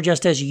 For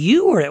just as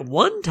you were at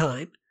one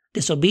time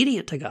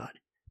disobedient to God,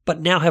 but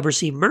now have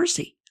received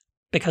mercy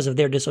because of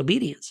their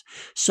disobedience,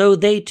 so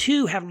they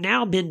too have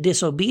now been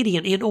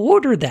disobedient in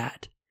order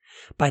that,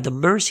 by the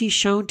mercy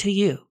shown to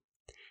you,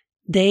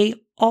 they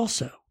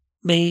also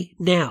may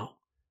now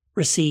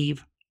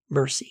receive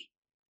mercy.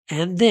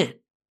 And then,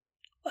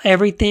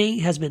 everything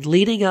has been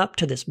leading up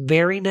to this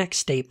very next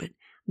statement.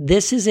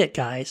 This is it,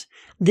 guys.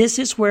 This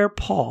is where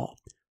Paul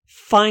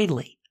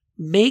finally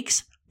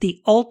makes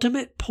the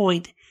ultimate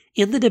point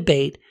in the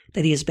debate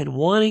that he has been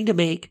wanting to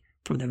make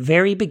from the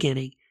very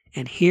beginning,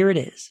 and here it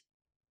is.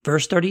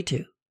 Verse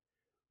 32,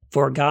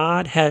 for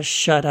God has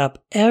shut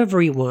up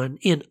everyone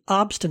in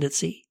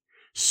obstinacy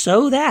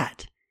so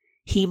that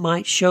he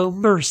might show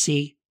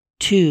mercy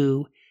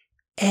to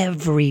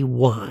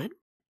everyone.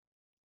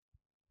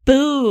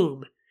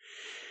 Boom!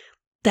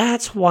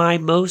 That's why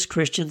most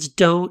Christians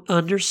don't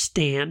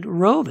understand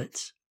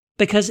Romans.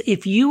 Because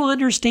if you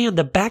understand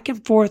the back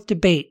and forth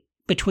debate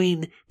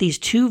between these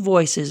two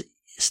voices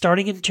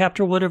starting in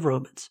chapter 1 of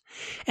Romans,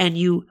 and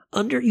you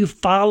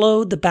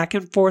follow the back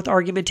and forth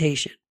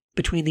argumentation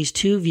between these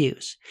two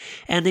views,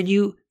 and then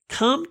you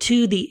come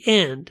to the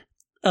end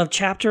of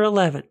chapter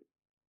 11,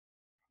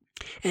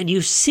 and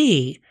you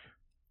see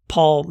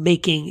Paul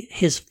making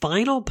his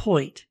final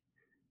point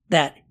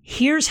that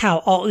here's how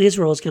all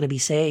Israel is going to be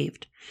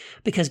saved,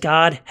 because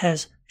God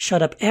has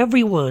shut up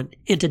everyone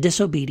into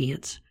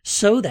disobedience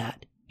so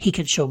that he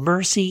can show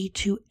mercy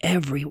to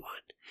everyone.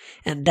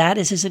 And that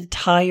is his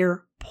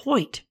entire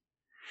point.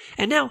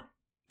 And now,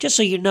 just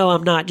so you know,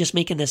 I'm not just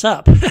making this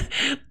up.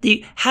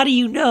 How do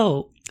you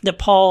know that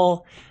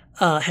Paul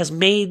has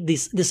made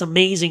this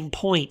amazing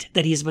point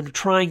that he's been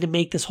trying to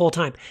make this whole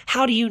time?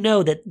 How do you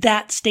know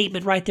that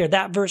statement right there,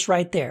 that verse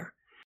right there,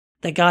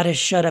 that God has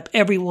shut up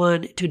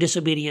everyone to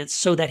disobedience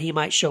so that he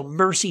might show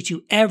mercy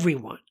to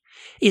everyone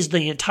is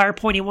the entire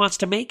point he wants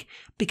to make,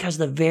 because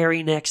the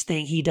very next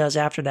thing he does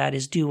after that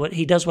is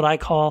what I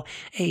call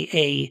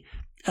a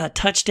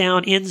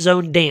touchdown end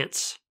zone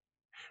dance.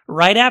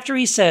 Right after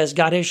he says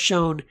God has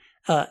shown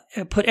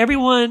put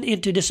everyone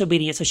into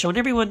disobedience, has shown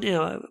everyone,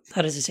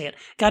 how does he say it?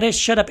 God has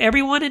shut up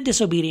everyone in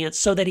disobedience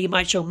so that he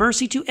might show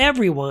mercy to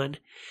everyone.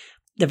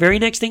 The very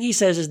next thing he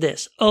says is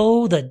this: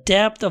 "Oh, the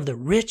depth of the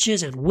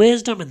riches and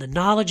wisdom and the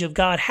knowledge of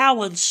God!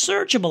 How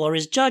unsearchable are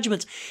his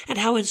judgments and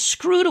how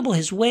inscrutable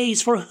his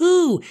ways! For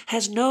who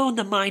has known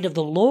the mind of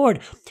the Lord?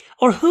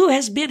 Or who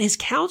has been his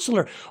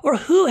counselor? Or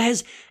who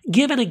has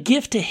given a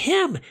gift to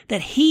him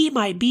that he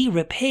might be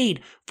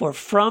repaid? For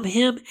from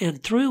him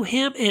and through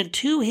him and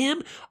to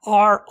him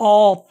are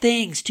all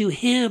things. To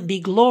him be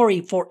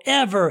glory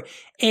forever.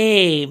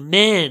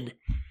 Amen."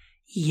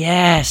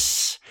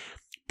 Yes.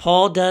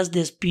 Paul does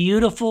this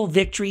beautiful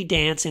victory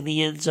dance in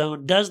the end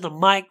zone, does the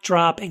mic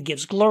drop, and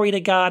gives glory to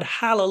God.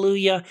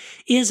 Hallelujah.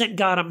 Isn't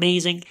God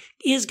amazing?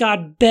 Is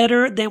God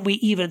better than we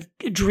even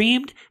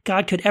dreamed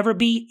God could ever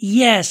be?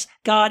 Yes,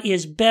 God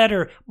is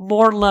better,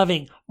 more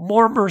loving,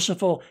 more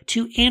merciful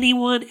to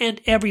anyone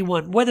and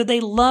everyone, whether they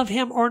love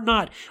him or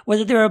not,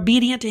 whether they're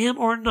obedient to him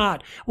or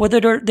not, whether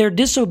they're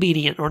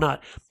disobedient or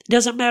not. It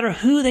doesn't matter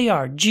who they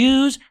are,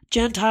 Jews,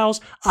 Gentiles,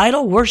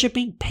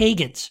 idol-worshiping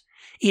pagans.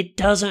 It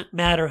doesn't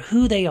matter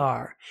who they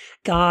are.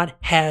 God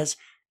has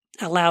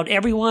allowed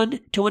everyone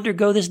to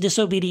undergo this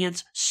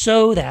disobedience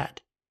so that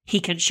he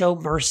can show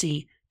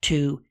mercy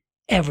to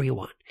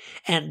everyone.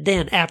 And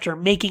then after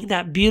making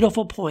that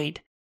beautiful point,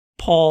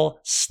 Paul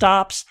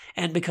stops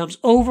and becomes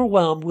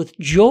overwhelmed with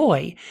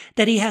joy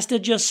that he has to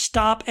just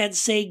stop and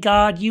say,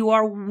 "God, you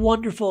are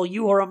wonderful.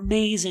 You are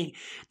amazing.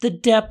 The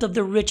depth of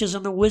the riches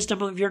and the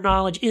wisdom of your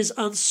knowledge is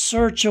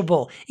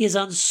unsearchable, is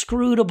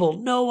inscrutable.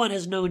 No one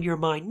has known your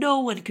mind.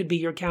 No one could be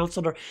your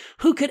counselor.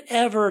 Who could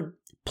ever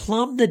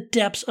plumb the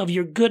depths of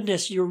your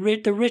goodness,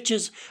 the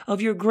riches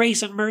of your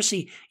grace and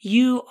mercy?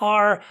 You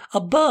are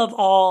above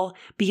all,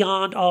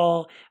 beyond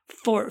all.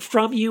 For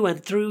from you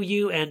and through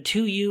you and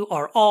to you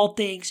are all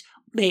things.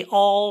 May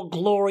all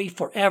glory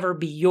forever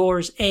be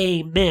yours.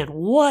 Amen."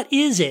 What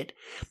is it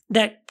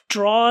that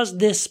draws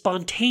this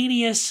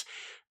spontaneous,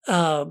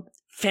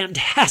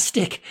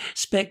 fantastic,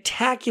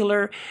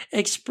 spectacular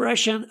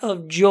expression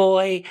of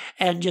joy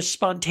and just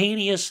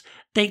spontaneous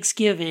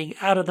thanksgiving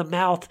out of the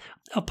mouth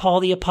of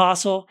Paul the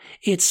Apostle?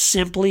 It's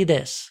simply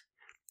this: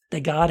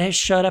 that God has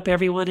shut up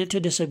everyone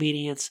into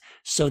disobedience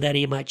so that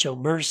he might show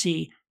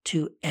mercy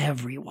to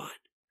everyone.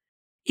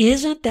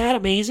 Isn't that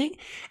amazing?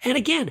 And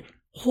again,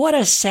 what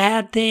a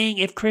sad thing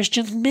if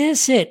Christians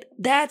miss it.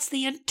 That's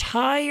the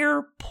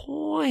entire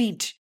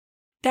point.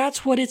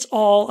 That's what it's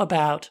all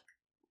about.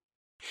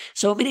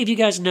 So many of you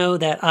guys know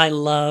that I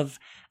love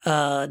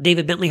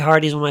David Bentley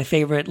Hart. He's one of my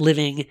favorite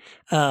living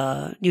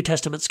New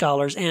Testament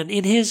scholars. And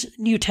in his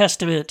New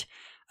Testament,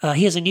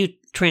 he has a new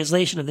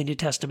translation of the New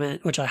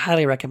Testament, which I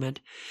highly recommend.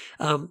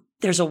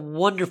 There's a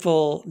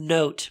wonderful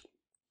note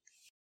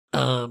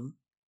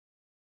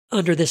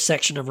under this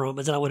section of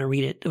Romans, and I want to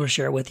read it or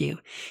share it with you.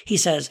 He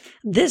says,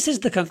 "This is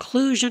the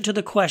conclusion to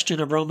the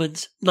question of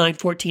Romans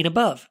 9:14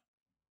 above,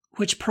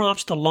 which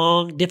prompts the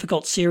long,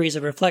 difficult series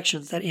of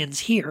reflections that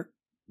ends here,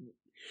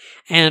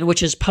 and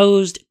which is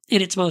posed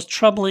in its most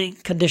troubling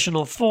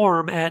conditional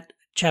form at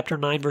chapter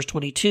 9, verse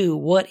 22.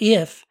 What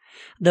if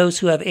those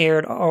who have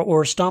erred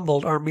or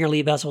stumbled are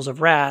merely vessels of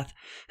wrath,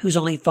 whose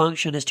only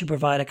function is to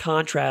provide a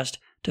contrast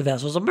to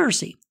vessels of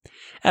mercy?"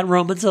 At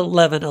Romans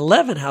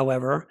 11:11,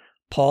 however,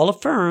 Paul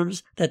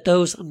affirms that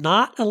those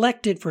not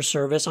elected for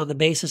service on the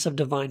basis of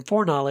divine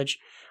foreknowledge,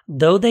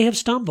 though they have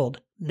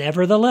stumbled,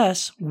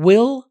 nevertheless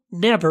will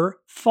never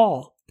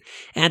fall.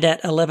 And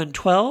at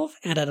 11:12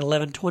 and at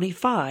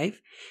 11:25,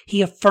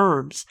 he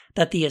affirms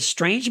that the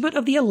estrangement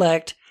of the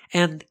elect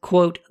and,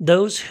 quote,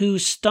 "those who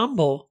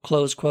stumble,"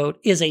 close quote,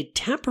 is a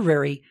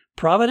temporary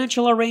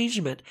providential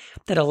arrangement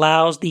that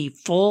allows the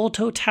full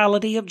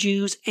totality of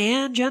Jews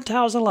and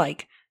Gentiles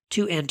alike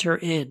to enter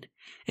in.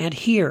 And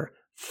here,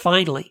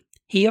 finally,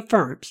 he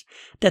affirms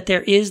that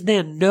there is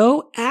then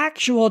no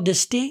actual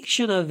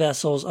distinction of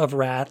vessels of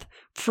wrath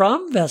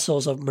from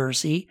vessels of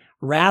mercy.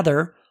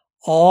 Rather,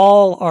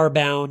 all are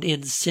bound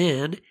in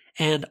sin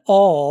and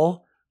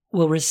all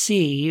will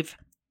receive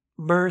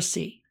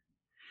mercy.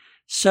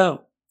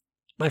 So,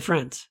 my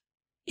friends,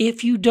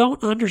 if you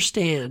don't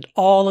understand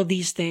all of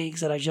these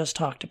things that I just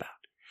talked about,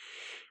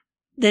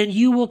 then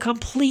you will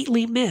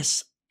completely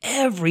miss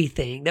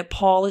everything that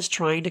Paul is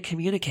trying to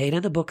communicate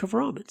in the book of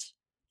Romans.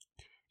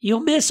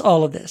 You'll miss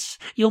all of this.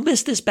 You'll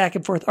miss this back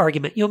and forth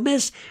argument. You'll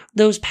miss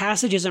those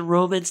passages in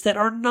Romans that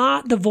are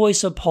not the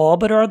voice of Paul,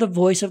 but are the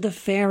voice of the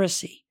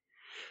Pharisee.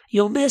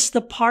 You'll miss the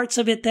parts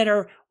of it that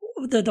are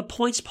the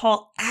points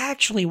Paul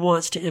actually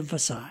wants to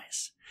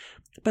emphasize.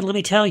 But let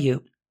me tell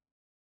you,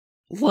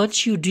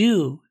 once you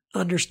do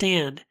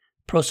understand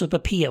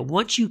prosopopoeia,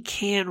 once you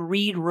can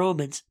read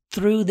Romans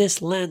through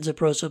this lens of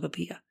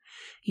prosopopoeia,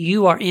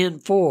 you are in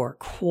for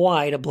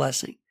quite a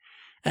blessing.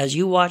 as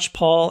you watch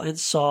Paul and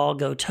Saul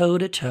go toe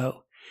to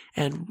toe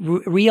and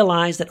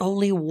realize that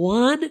only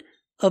one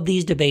of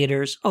these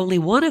debaters, only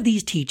one of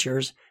these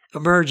teachers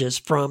emerges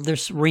from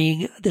this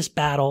ring, this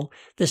battle,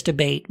 this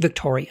debate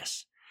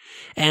victorious.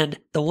 And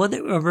the one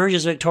that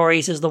emerges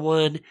victorious is the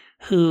one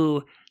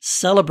who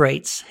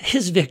celebrates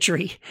his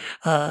victory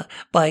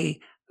by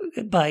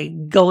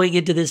going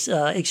into this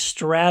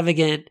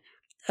extravagant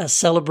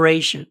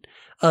celebration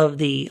of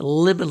the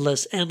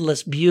limitless,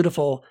 endless,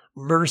 beautiful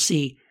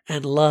mercy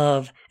and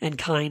love and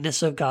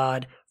kindness of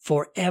God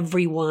for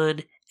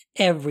everyone,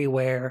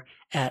 everywhere,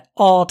 at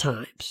all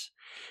times.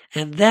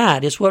 And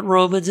that is what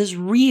Romans is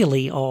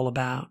really all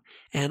about.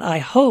 And I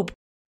hope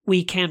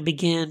we can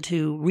begin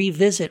to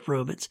revisit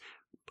Romans,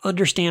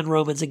 understand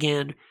Romans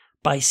again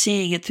by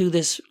seeing it through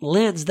this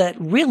lens that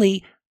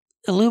really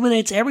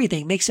illuminates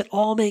everything, makes it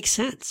all make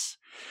sense.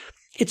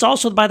 It's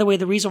also, by the way,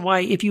 the reason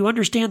why, if you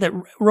understand that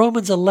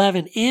Romans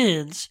 11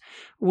 ends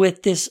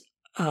with this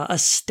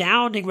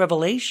astounding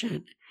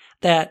revelation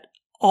that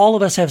all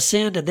of us have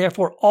sinned and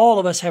therefore all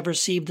of us have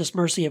received this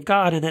mercy of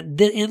God, and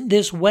that in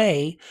this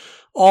way,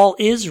 all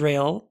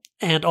Israel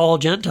and all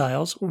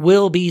Gentiles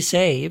will be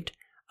saved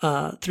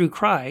through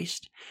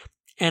Christ.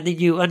 And then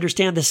you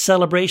understand this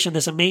celebration,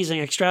 this amazing,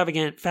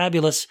 extravagant,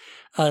 fabulous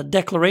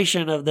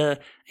declaration of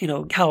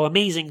how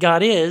amazing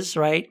God is,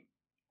 right?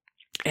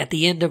 At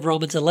the end of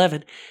Romans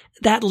 11,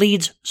 that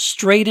leads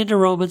straight into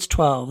Romans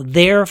 12.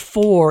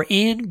 Therefore,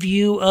 in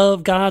view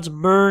of God's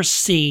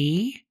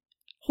mercy,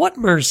 what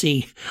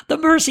mercy? The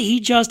mercy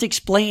he just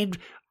explained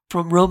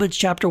from Romans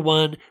chapter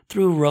 1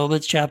 through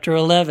Romans chapter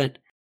 11.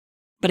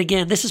 But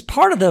again, this is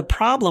part of the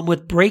problem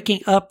with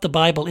breaking up the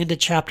Bible into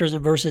chapters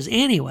and verses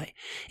anyway.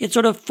 It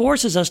sort of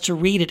forces us to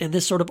read it in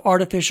this sort of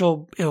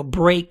artificial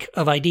break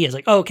of ideas.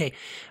 Like, okay,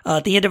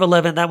 at the end of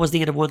 11, that was the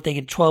end of one thing,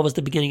 and 12 was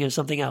the beginning of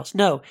something else.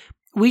 No,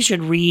 we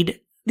should read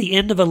the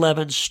end of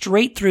 11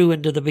 straight through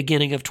into the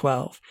beginning of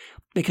 12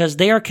 because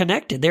they are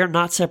connected. They're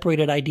not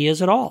separated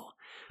ideas at all.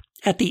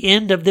 At the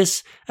end of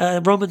this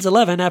Romans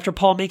 11, after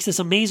Paul makes this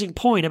amazing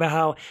point about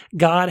how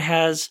God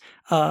has,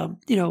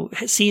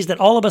 sees that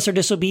all of us are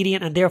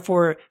disobedient and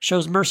therefore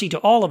shows mercy to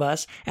all of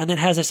us, and then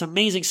has this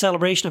amazing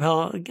celebration of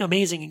how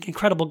amazing and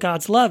incredible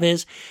God's love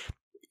is,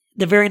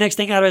 the very next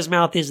thing out of his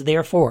mouth is,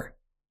 therefore,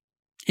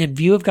 in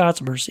view of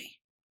God's mercy,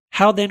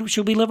 how then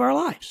should we live our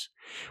lives?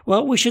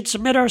 Well, we should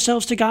submit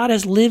ourselves to God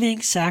as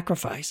living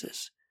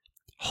sacrifices,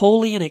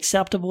 holy and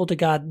acceptable to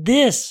God.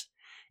 This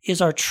is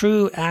our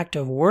true act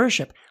of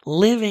worship,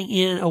 living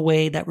in a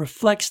way that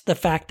reflects the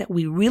fact that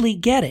we really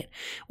get it.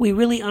 We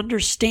really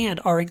understand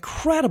our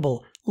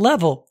incredible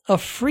level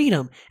of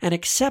freedom and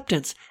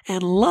acceptance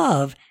and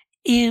love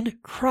in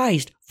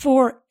Christ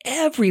for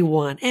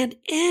everyone and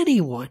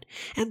anyone.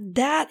 And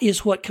that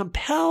is what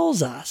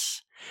compels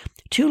us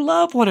to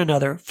love one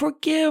another,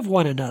 forgive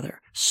one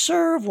another,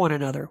 serve one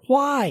another.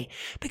 Why?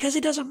 Because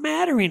it doesn't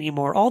matter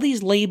anymore. All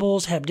these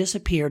labels have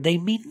disappeared. They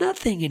mean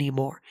nothing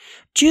anymore.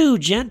 Jew,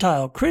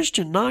 Gentile,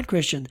 Christian,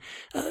 non-Christian,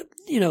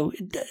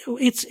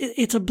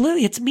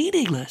 it's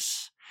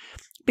meaningless.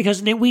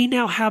 Because we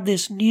now have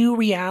this new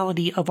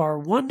reality of our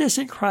oneness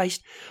in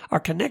Christ, our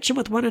connection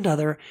with one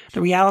another,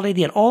 the reality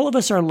that all of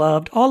us are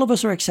loved, all of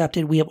us are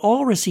accepted. We have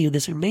all received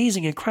this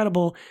amazing,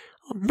 incredible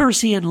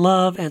mercy and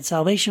love and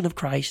salvation of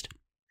Christ.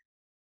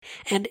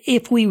 And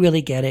if we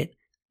really get it,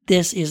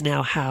 this is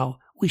now how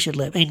we should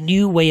live. A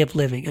new way of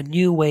living, a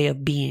new way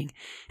of being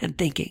and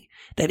thinking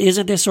that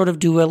isn't this sort of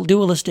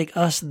dualistic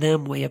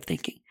us-them way of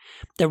thinking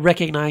that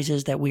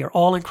recognizes that we are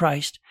all in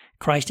Christ,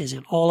 Christ is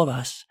in all of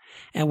us,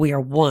 and we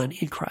are one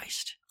in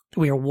Christ.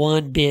 We are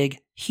one big,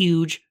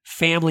 huge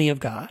family of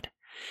God.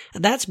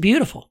 And that's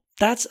beautiful.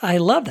 I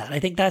love that. I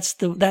think that's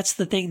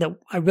the thing that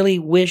I really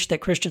wish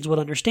that Christians would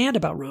understand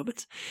about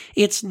Romans.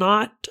 It's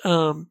not,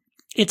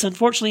 it's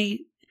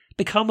unfortunately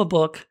become a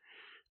book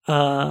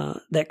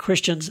that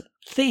Christians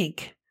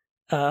think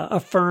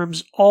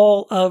affirms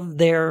all of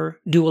their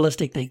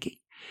dualistic thinking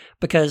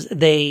because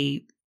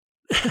they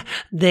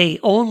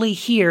only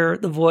hear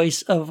the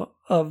voice of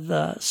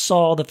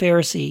Saul the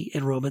Pharisee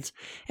in Romans,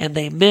 and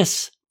they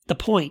miss the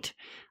point.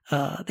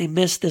 They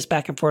miss this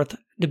back and forth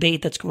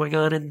debate that's going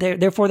on, and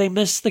therefore they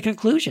miss the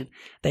conclusion.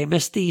 They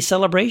miss the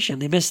celebration.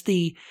 They miss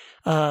the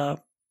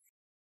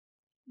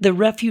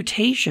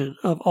refutation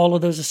of all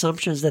of those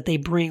assumptions that they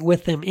bring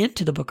with them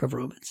into the book of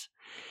Romans.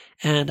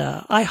 And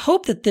I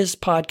hope that this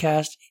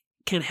podcast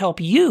can help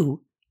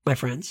you, my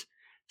friends,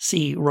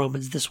 see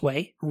Romans this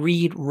way,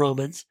 read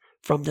Romans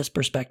from this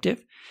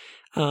perspective,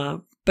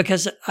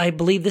 because I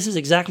believe this is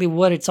exactly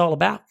what it's all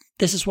about.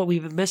 This is what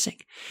we've been missing.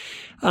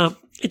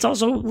 It's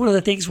also one of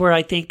the things where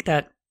I think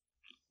that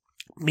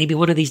maybe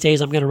one of these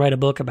days I'm going to write a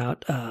book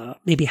about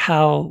maybe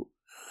how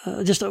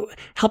just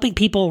helping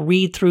people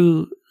read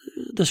through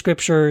the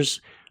scriptures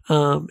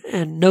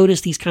and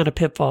notice these kind of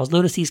pitfalls,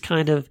 notice these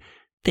kind of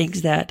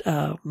things that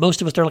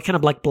most of us are kind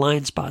of like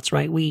blind spots,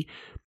 right?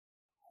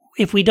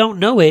 if we don't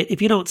know it, if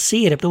you don't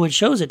see it, if no one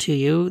shows it to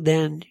you,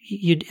 then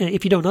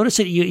if you don't notice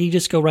it, you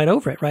just go right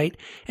over it, right?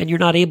 And you're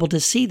not able to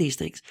see these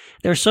things.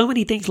 There are so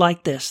many things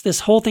like this.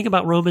 This whole thing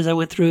about Romans I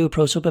went through,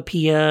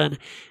 prosopopoeia,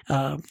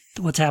 and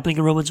what's happening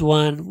in Romans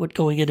 1, what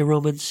going into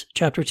Romans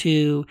chapter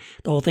 2,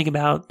 the whole thing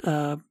about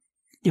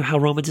how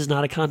Romans is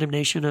not a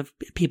condemnation of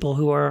people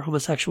who are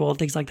homosexual and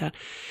things like that.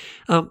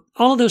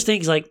 All of those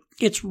things, like,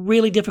 it's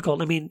really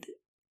difficult. I mean,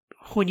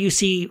 when you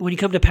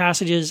come to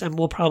passages, and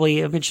we'll probably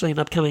eventually in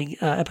upcoming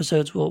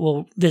episodes,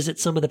 we'll visit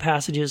some of the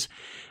passages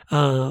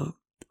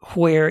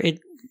where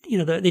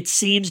it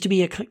seems to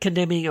be a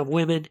condemning of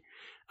women,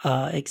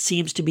 it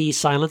seems to be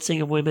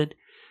silencing of women,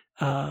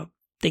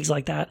 things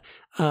like that.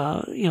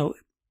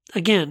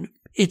 Again,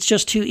 it's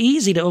just too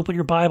easy to open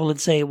your Bible and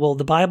say, well,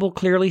 the Bible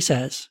clearly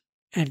says,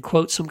 and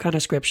quote some kind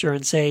of scripture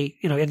and say,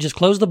 and just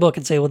close the book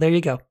and say, well, there you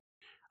go.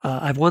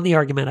 I've won the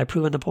argument. I've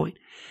proven the point.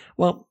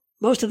 Well,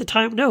 most of the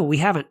time, no, we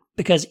haven't,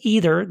 because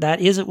either that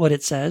isn't what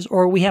it says,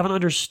 or we haven't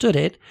understood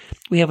it.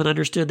 We haven't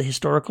understood the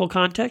historical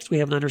context. We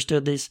haven't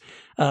understood the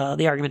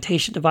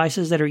argumentation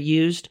devices that are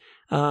used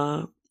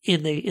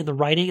in the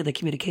writing and the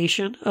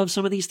communication of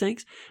some of these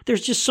things.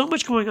 There's just so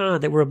much going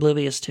on that we're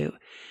oblivious to.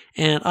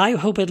 And I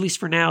hope, at least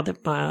for now,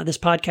 that this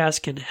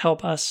podcast can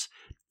help us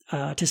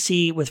to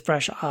see with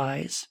fresh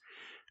eyes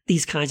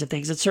these kinds of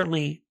things. And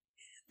certainly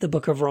the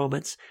book of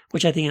Romans,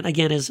 which I think,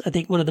 again, is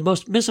one of the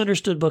most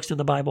misunderstood books in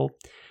the Bible,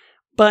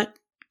 but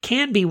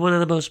can be one of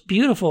the most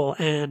beautiful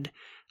and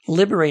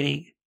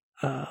liberating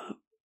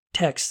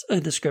texts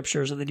in the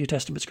scriptures, in the New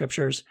Testament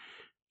scriptures,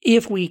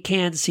 if we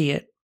can see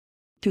it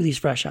through these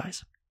fresh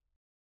eyes.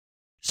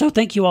 So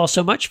thank you all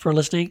so much for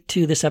listening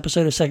to this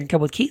episode of Second Cup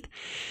with Keith.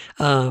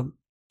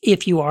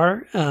 If you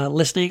are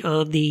listening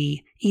on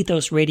the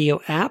Ethos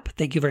Radio app,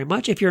 thank you very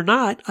much. If you're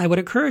not, I would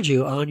encourage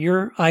you, on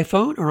your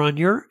iPhone or on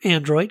your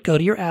Android, go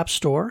to your app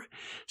store,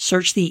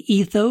 search the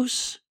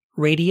Ethos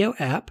Radio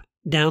app,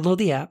 download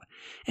the app,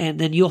 and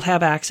then you'll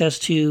have access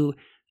to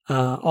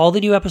all the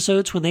new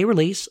episodes when they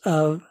release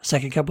of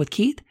Second Cup with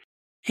Keith,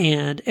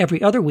 and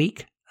every other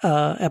week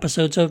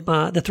episodes of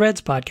the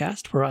Threads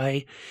podcast, where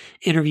I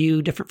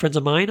interview different friends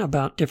of mine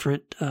about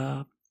different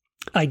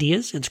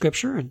ideas in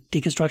scripture and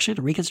deconstruction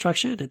and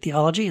reconstruction and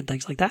theology and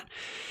things like that.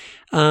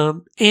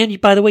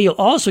 And by the way, you'll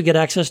also get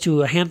access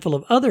to a handful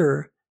of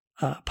other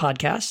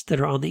podcasts that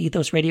are on the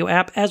Ethos Radio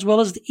app, as well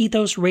as the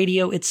Ethos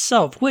Radio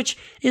itself, which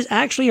is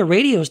actually a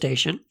radio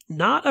station,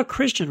 not a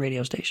Christian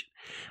radio station,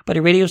 but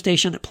a radio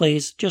station that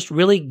plays just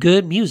really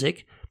good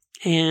music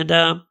and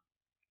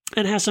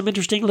has some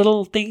interesting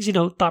little things,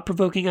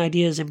 thought-provoking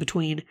ideas in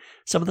between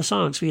some of the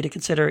songs for you to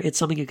consider. It's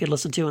something you could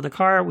listen to in the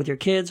car with your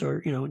kids,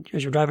 or,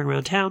 as you're driving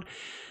around town,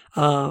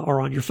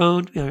 or on your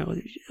phone,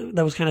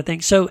 those kind of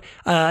things. So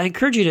I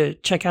encourage you to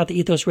check out the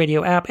Ethos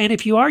Radio app. And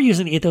if you are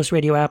using the Ethos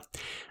Radio app,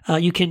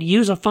 you can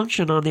use a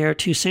function on there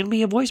to send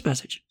me a voice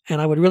message. And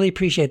I would really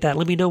appreciate that.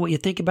 Let me know what you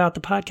think about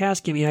the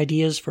podcast. Give me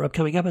ideas for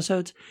upcoming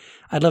episodes.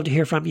 I'd love to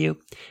hear from you.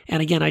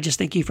 And again, I just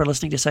thank you for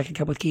listening to Second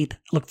Cup with Keith.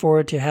 Look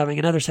forward to having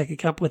another Second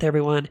Cup with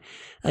everyone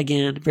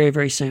again very,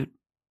 very soon.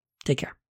 Take care.